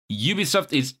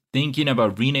 Ubisoft is thinking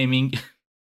about renaming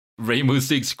Rainbow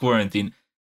Six Quarantine.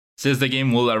 Says the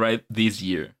game will arrive this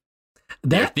year.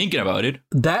 They're thinking about it.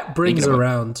 That brings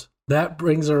around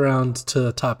to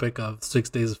the topic of 6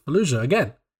 Days of Fallujah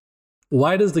again.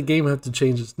 Why does the game have to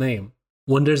change its name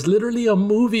when there's literally a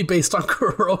movie based on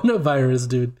coronavirus,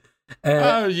 dude?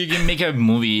 You can make a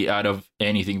movie out of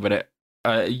anything, but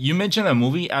you mentioned a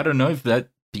movie. I don't know if that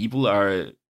people are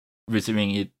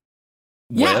receiving it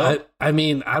well. Yeah, I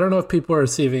mean, I don't know if people are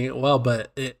receiving it well,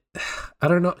 but I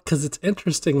don't know, because it's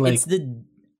interesting. Like, it's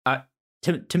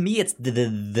to me, it's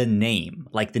the name.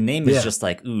 Like, the name is just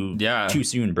like, ooh, too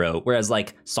soon, bro. Whereas,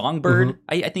 like, Songbird,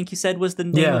 I think you said was the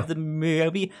name of the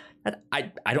movie.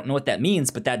 I don't know what that means,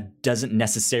 but that doesn't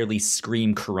necessarily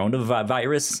scream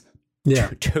coronavirus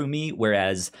to me.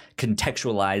 Whereas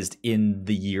contextualized in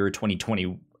the year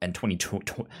 2020 and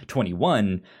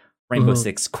 2021, Rainbow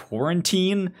Six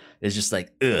Quarantine is just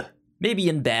like, ugh, maybe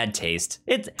in bad taste.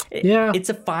 It's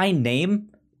a fine name.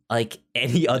 Like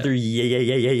any other year,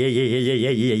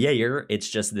 it's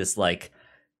just this, like,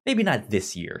 maybe not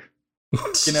this year,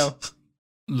 you know?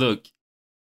 Look,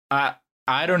 I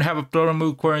don't have a problem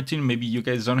with quarantine. Maybe you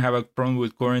guys don't have a problem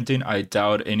with quarantine. I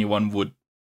doubt anyone would,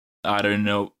 I don't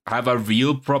know, have a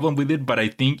real problem with it. But I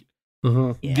think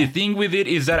the thing with it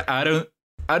is that I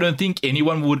don't think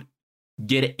anyone would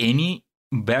get any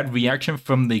bad reaction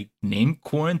from the name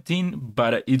quarantine.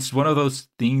 But it's one of those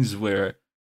things where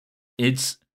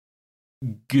it's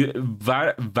good,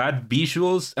 bad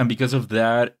visuals, and because of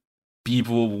that,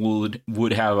 people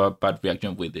would have a bad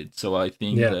reaction with it. So I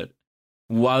think that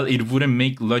while it wouldn't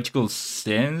make logical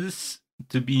sense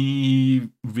to be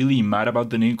really mad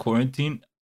about the name quarantine,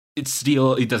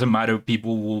 it doesn't matter.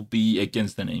 People will be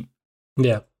against the name.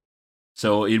 Yeah.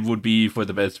 So it would be for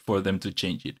the best for them to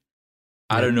change it.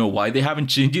 I don't know why they haven't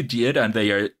changed it yet, and they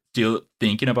are still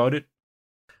thinking about it.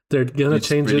 They're gonna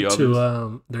change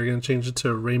it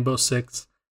to Rainbow Six,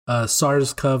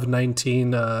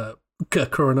 SARS-CoV-19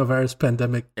 coronavirus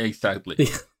pandemic. Exactly.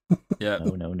 Yeah.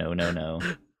 No.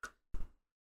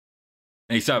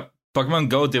 Next up, Pokemon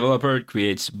Go developer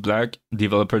creates Black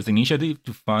Developers Initiative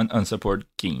to fund and support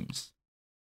games.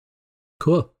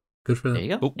 Cool. Good for them. There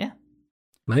you go. Oh. Yeah.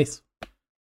 Nice.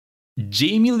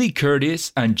 Jamie Lee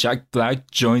Curtis and Jack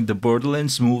Black joined the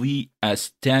Borderlands movie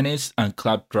as Stannis and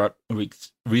Claptrap,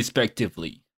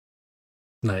 respectively.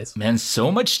 Nice. Man,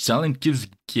 so much talent keeps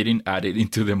getting added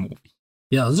into the movie.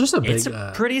 Yeah, it's just It's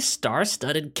a pretty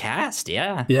star-studded cast,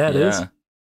 Yeah, it is.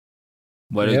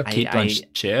 What Kate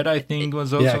Blanchett, I think,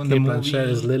 was also in the movie. Kate Blanchett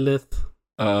is Lilith.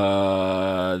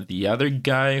 The other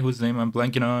guy whose name I'm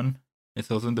blanking on is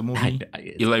also in the movie.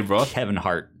 Eli Roth. Kevin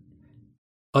Hart.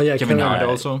 Oh yeah, Kevin Hart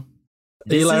also.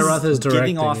 Eli Roth is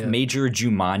directing, giving off major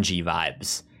Jumanji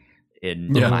vibes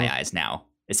in my eyes now,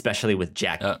 especially with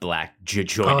Jack Black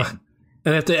joining.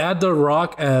 And if they add The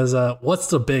Rock as what's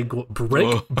the big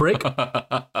brick,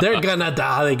 they're gonna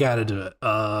die. They gotta do it.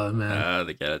 Oh man,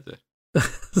 they gotta do it.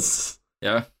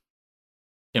 Yeah.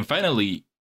 And finally,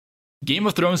 Game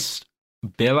of Thrones,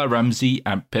 Bella Ramsey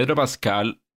and Pedro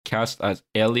Pascal cast as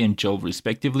Ellie and Joel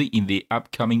respectively in the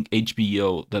upcoming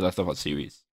HBO The Last of Us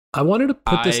series. I wanted to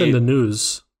put this in the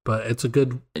news, but it's a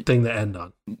good thing to end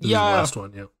on. This is the last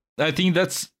one, I think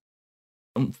that's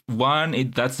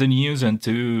one. That's the news, and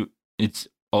two, it's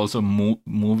also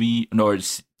movie or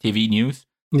TV news.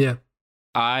 Yeah.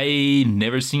 I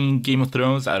never seen Game of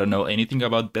Thrones. I don't know anything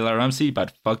about Bella Ramsey,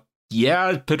 but fuck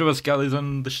yeah, Pedro Pascal is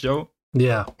on the show.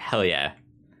 Yeah. Hell yeah.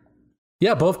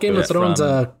 Yeah, both Game of Thrones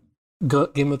from-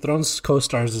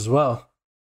 co-stars as well.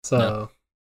 So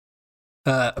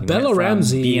We Bella went from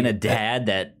Ramsey being a dad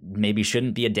that maybe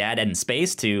shouldn't be a dad in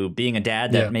space to being a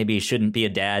dad that maybe shouldn't be a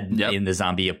dad in the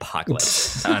zombie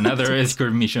apocalypse. Another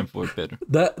escort mission for Pedro.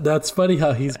 That's funny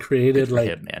how he's created like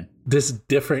him, man. this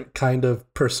different kind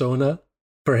of persona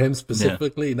for him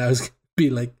specifically. Now he's gonna be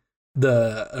like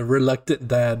the reluctant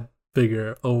dad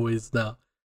figure always now.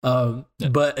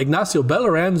 But Ignacio,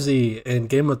 Bella Ramsey in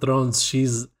Game of Thrones,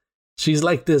 she's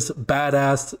like this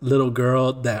badass little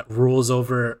girl that rules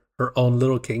over her own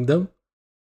little kingdom,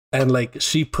 and like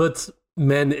she puts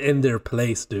men in their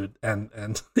place, dude, and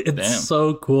it's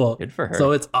so cool. Good for her.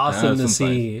 So it's awesome to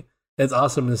see. It's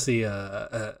awesome to see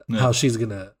how she's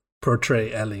gonna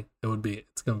portray Ellie.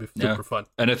 It's gonna be super fun.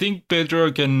 And I think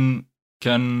Pedro can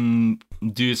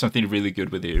do something really good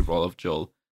with the role of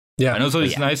Joel. Yeah, and also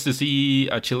it's nice to see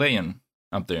a Chilean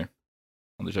up there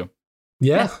on the show.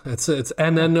 Yeah, it's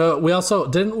and then we also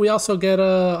get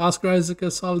Oscar Isaac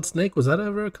as Solid Snake. Was that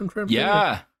ever confirmed?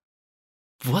 Yeah,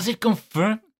 was it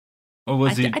confirmed? Or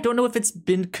was it? I don't know if it's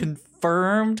been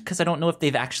confirmed because I don't know if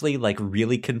they've actually like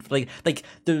really like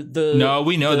the. No,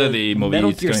 we know that the movie Metal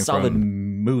is Gear coming Solid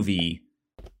from. movie.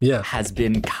 Yeah, has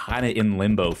been kind of in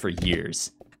limbo for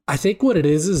years. I think what it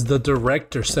is the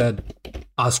director said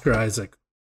Oscar Isaac,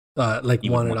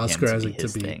 wanted Oscar Isaac to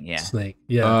be Snake.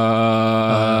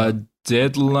 Yeah.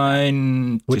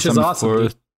 Deadline, which is awesome.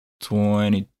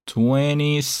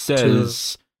 2020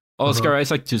 says Oscar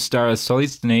Isaac to star as Solid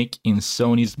Snake in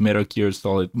Sony's Metal Gear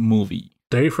Solid movie.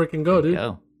 There you freaking go, dude.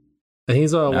 And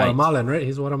he's Guatemalan, right?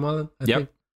 He's Guatemalan, I think.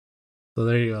 So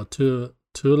there you go.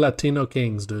 Two Latino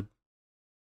kings, dude.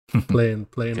 Playing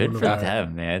Good for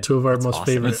them, man. Two of our most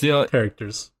favorite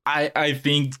characters. I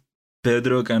think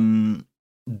Pedro can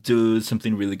do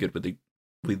something really good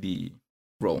with the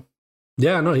role.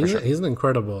 Yeah, no, he's an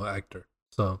incredible actor.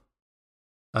 So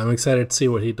I'm excited to see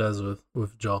what he does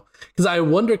with Joel. Because I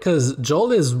wonder, because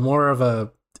Joel is more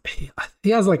of he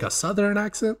has like a southern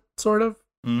accent, sort of.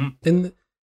 Mm-hmm.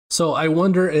 So I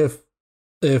wonder if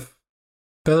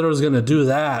Pedro's gonna do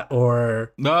that,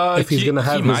 or if he's gonna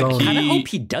have his own. I kind of hope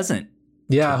he doesn't.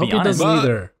 Yeah, I hope he doesn't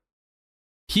either.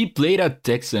 He played a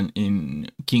Texan in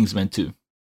Kingsman 2.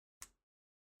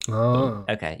 Oh,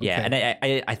 okay, yeah, and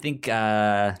I think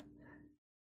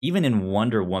even in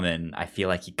Wonder Woman, I feel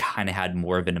like he kind of had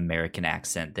more of an American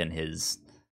accent than his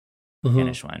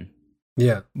Spanish one.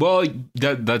 Yeah, well,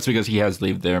 that's because he has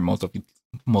lived there most of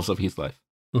his life.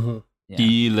 Mm-hmm. Yeah.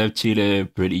 He left Chile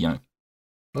pretty young.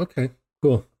 Okay,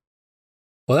 cool.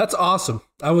 Well, that's awesome.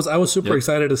 I was super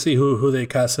excited to see who they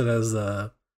casted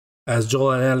as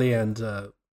Joel and Ellie, and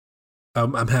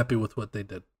I'm happy with what they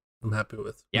did. I'm happy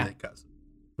with who they casted.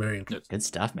 Very interesting. Good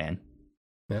stuff, man.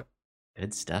 Yeah.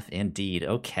 Good stuff indeed.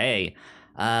 Okay.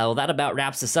 Well, that about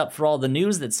wraps us up for all the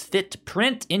news that's fit to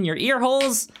print in your ear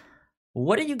holes.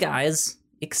 What are you guys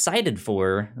excited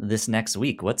for this next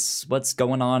week? What's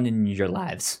going on in your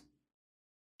lives?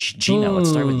 Gino,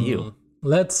 let's start with you.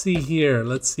 Let's see here.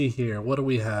 What do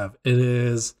we have? It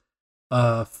is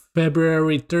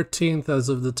February 13th as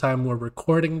of the time we're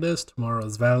recording this. Tomorrow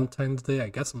is Valentine's Day. I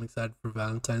guess I'm excited for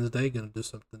Valentine's Day. Gonna do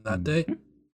something that day.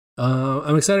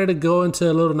 I'm excited to go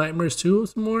into Little Nightmares 2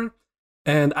 some more.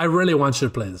 And I really want you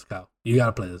to play this, Kyle. You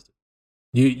gotta play this.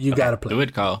 You gotta play. Do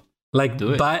it, Kyle. Like,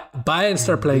 do it. Buy and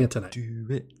start playing it tonight. Do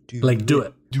it. Do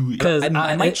it. Because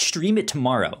I might stream it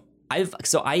tomorrow. I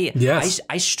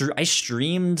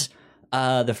streamed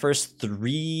the first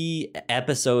 3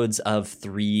 episodes of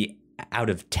 3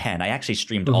 out of 10. I actually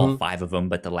streamed all 5 of them,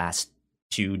 but the last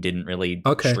 2 didn't really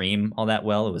stream all that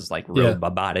well. It was like real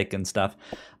robotic and stuff.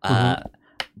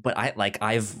 But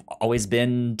I've always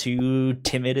been too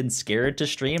timid and scared to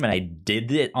stream, and I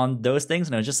did it on those things,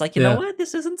 and I was just like, you know what,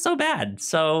 this isn't so bad.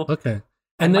 So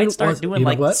and I might start doing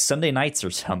like Sunday nights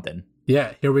or something.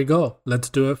 Yeah, here we go. Let's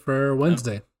do it for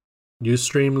Wednesday. You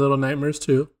stream Little Nightmares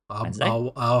 2.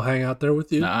 I'll hang out there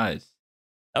with you. Nice.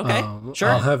 Okay,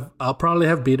 sure. I'll probably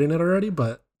have beaten it already,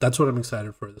 but that's what I'm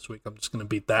excited for this week. I'm just gonna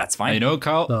beat that. That's fine. I know,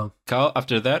 Kyle. Kyle,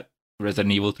 after that,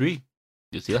 Resident Evil 3.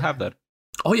 You still have that.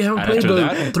 Oh, you haven't played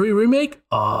the 3 remake?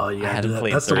 Oh, yeah.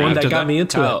 That's the one that got me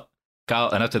into it. Kyle,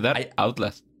 and after that,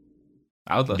 Outlast.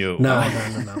 No.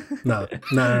 No, That's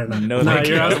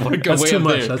too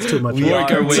much. That's too much. We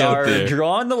are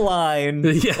drawing the line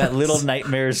at Little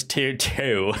Nightmares 2.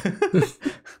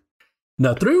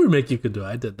 No, 3 remake you could do.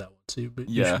 I did that one, so you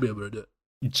should be able to do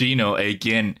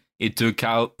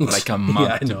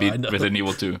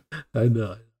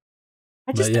it.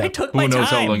 I took my time. Who knows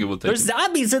how long it will take? There's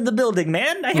zombies in the building,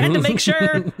 man. I had to make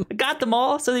sure I got them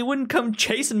all so they wouldn't come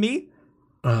chasing me.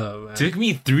 Took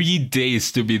me 3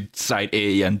 days to beat side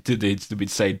A and 2 days to beat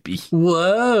side B.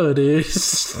 Whoa, dude.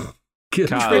 Good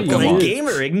Kyle, Triple A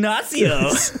gamer,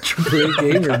 Ignacio. Triple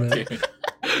A gamer, man.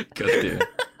 God damn.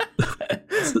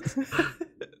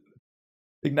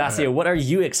 Ignacio, what are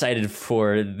you excited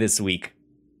for this week?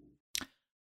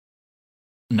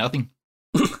 Nothing.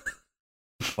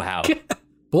 Wow.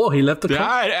 Whoa, he left the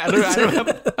I don't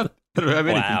have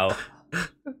anything. Wow.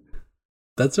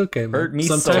 That's okay, man. Hurt me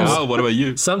sometimes, so. Kyle, what about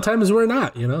you? Sometimes we're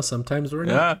not, Sometimes we're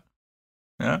not.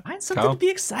 Yeah. Find something to be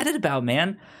excited about,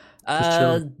 man.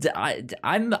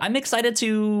 I'm excited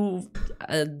to.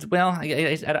 Well,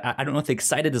 I don't know if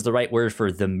excited is the right word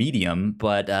for the medium,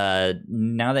 but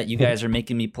now that you guys are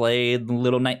making me play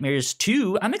Little Nightmares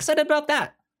 2, I'm excited about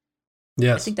that.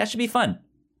 Yes, I think that should be fun.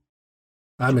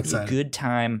 I'm excited. Good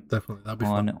time. Definitely, that'll be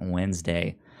on fun.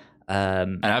 Wednesday.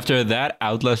 And after that,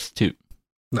 Outlast 2.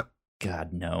 No.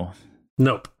 God, no.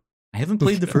 Nope. I haven't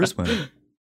played the first one.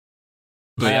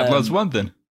 Play Outlast 1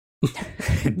 then.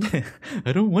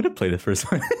 I don't want to play the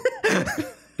first one.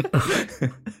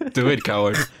 Do it,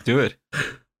 coward. Do it.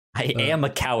 I am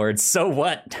a coward. So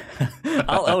what?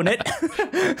 I'll own it.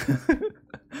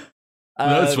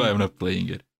 That's why I'm not playing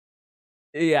it.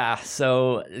 Yeah,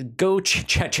 so go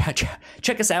check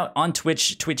us out on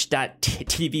Twitch,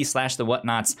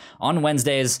 twitch.tv/thewhatnots. On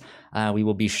Wednesdays, we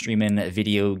will be streaming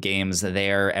video games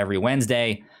there every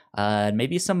Wednesday.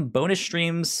 Maybe some bonus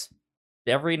streams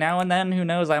every now and then. Who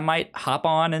knows? I might hop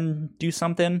on and do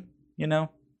something, You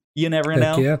never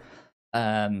know. Yeah.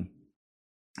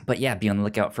 But yeah, be on the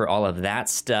lookout for all of that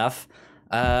stuff.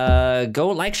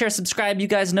 Go like, share, subscribe. You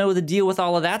guys know the deal with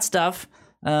all of that stuff.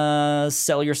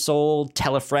 Sell your soul,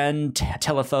 tell a friend,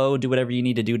 tell a foe, do whatever you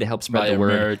need to do to help spread Buy the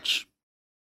word. Merch.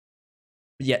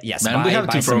 Yeah, yes. Man, we have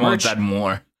to some promote merch. that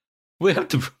more. We have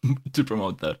to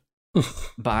promote that.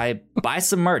 Buy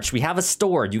some merch. We have a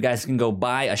store. You guys can go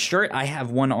buy a shirt. I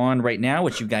have one on right now,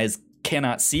 which you guys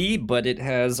cannot see, but it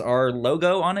has our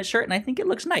logo on its shirt, and I think it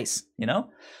looks nice.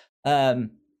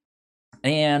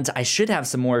 And I should have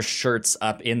some more shirts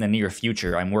up in the near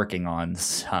future. I'm working on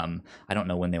some. I don't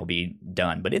know when they'll be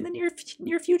done, but in the near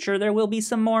future, there will be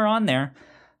some more on there.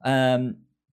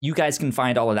 You guys can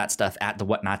find all of that stuff at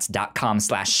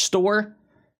thewhatnots.com/store.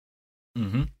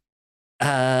 Mm-hmm.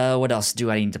 What else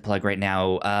do I need to plug right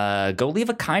now? Go leave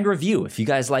a kind review if you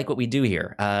guys like what we do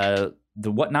here. The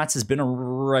Whatnots has been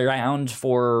around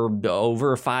for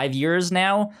over 5 years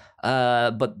now,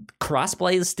 but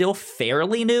crossplay is still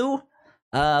fairly new.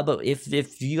 But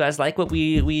if you guys like what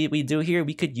we do here,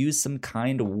 we could use some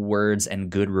kind words and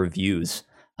good reviews.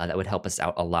 That would help us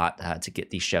out a lot to get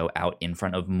the show out in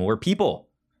front of more people.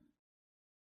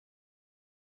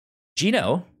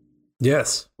 Gino?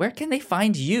 Yes. Where can they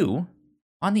find you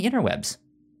on the interwebs?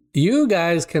 You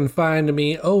guys can find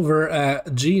me over at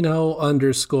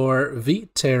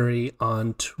Gino_Viteri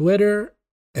on Twitter,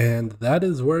 and that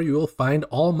is where you will find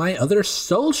all my other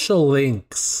social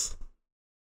links.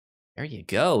 There you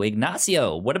go.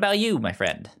 Ignacio, what about you, my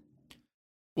friend?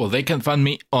 Well, they can find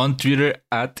me on Twitter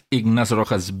at Ignacio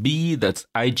Rojas B. That's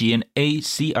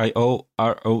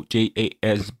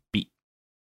IGNACIOROJASB.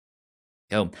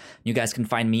 Go. You guys can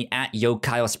find me at Yo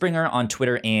Kyle Springer on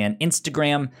Twitter and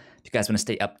Instagram. If you guys want to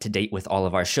stay up to date with all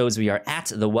of our shows, we are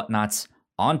at The Whatnots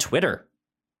on Twitter.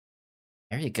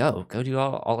 There you go. Go do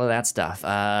all of that stuff.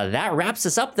 That wraps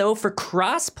us up, though, for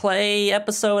Crossplay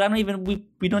episode.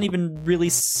 We don't even really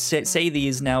say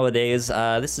these nowadays.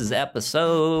 This is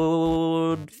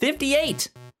episode 58.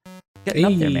 Getting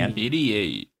up there, man.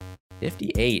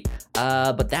 58.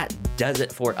 But that does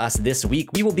it for us this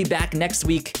week. We will be back next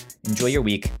week. Enjoy your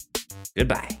week.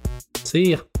 Goodbye.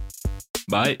 See ya.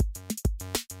 Bye.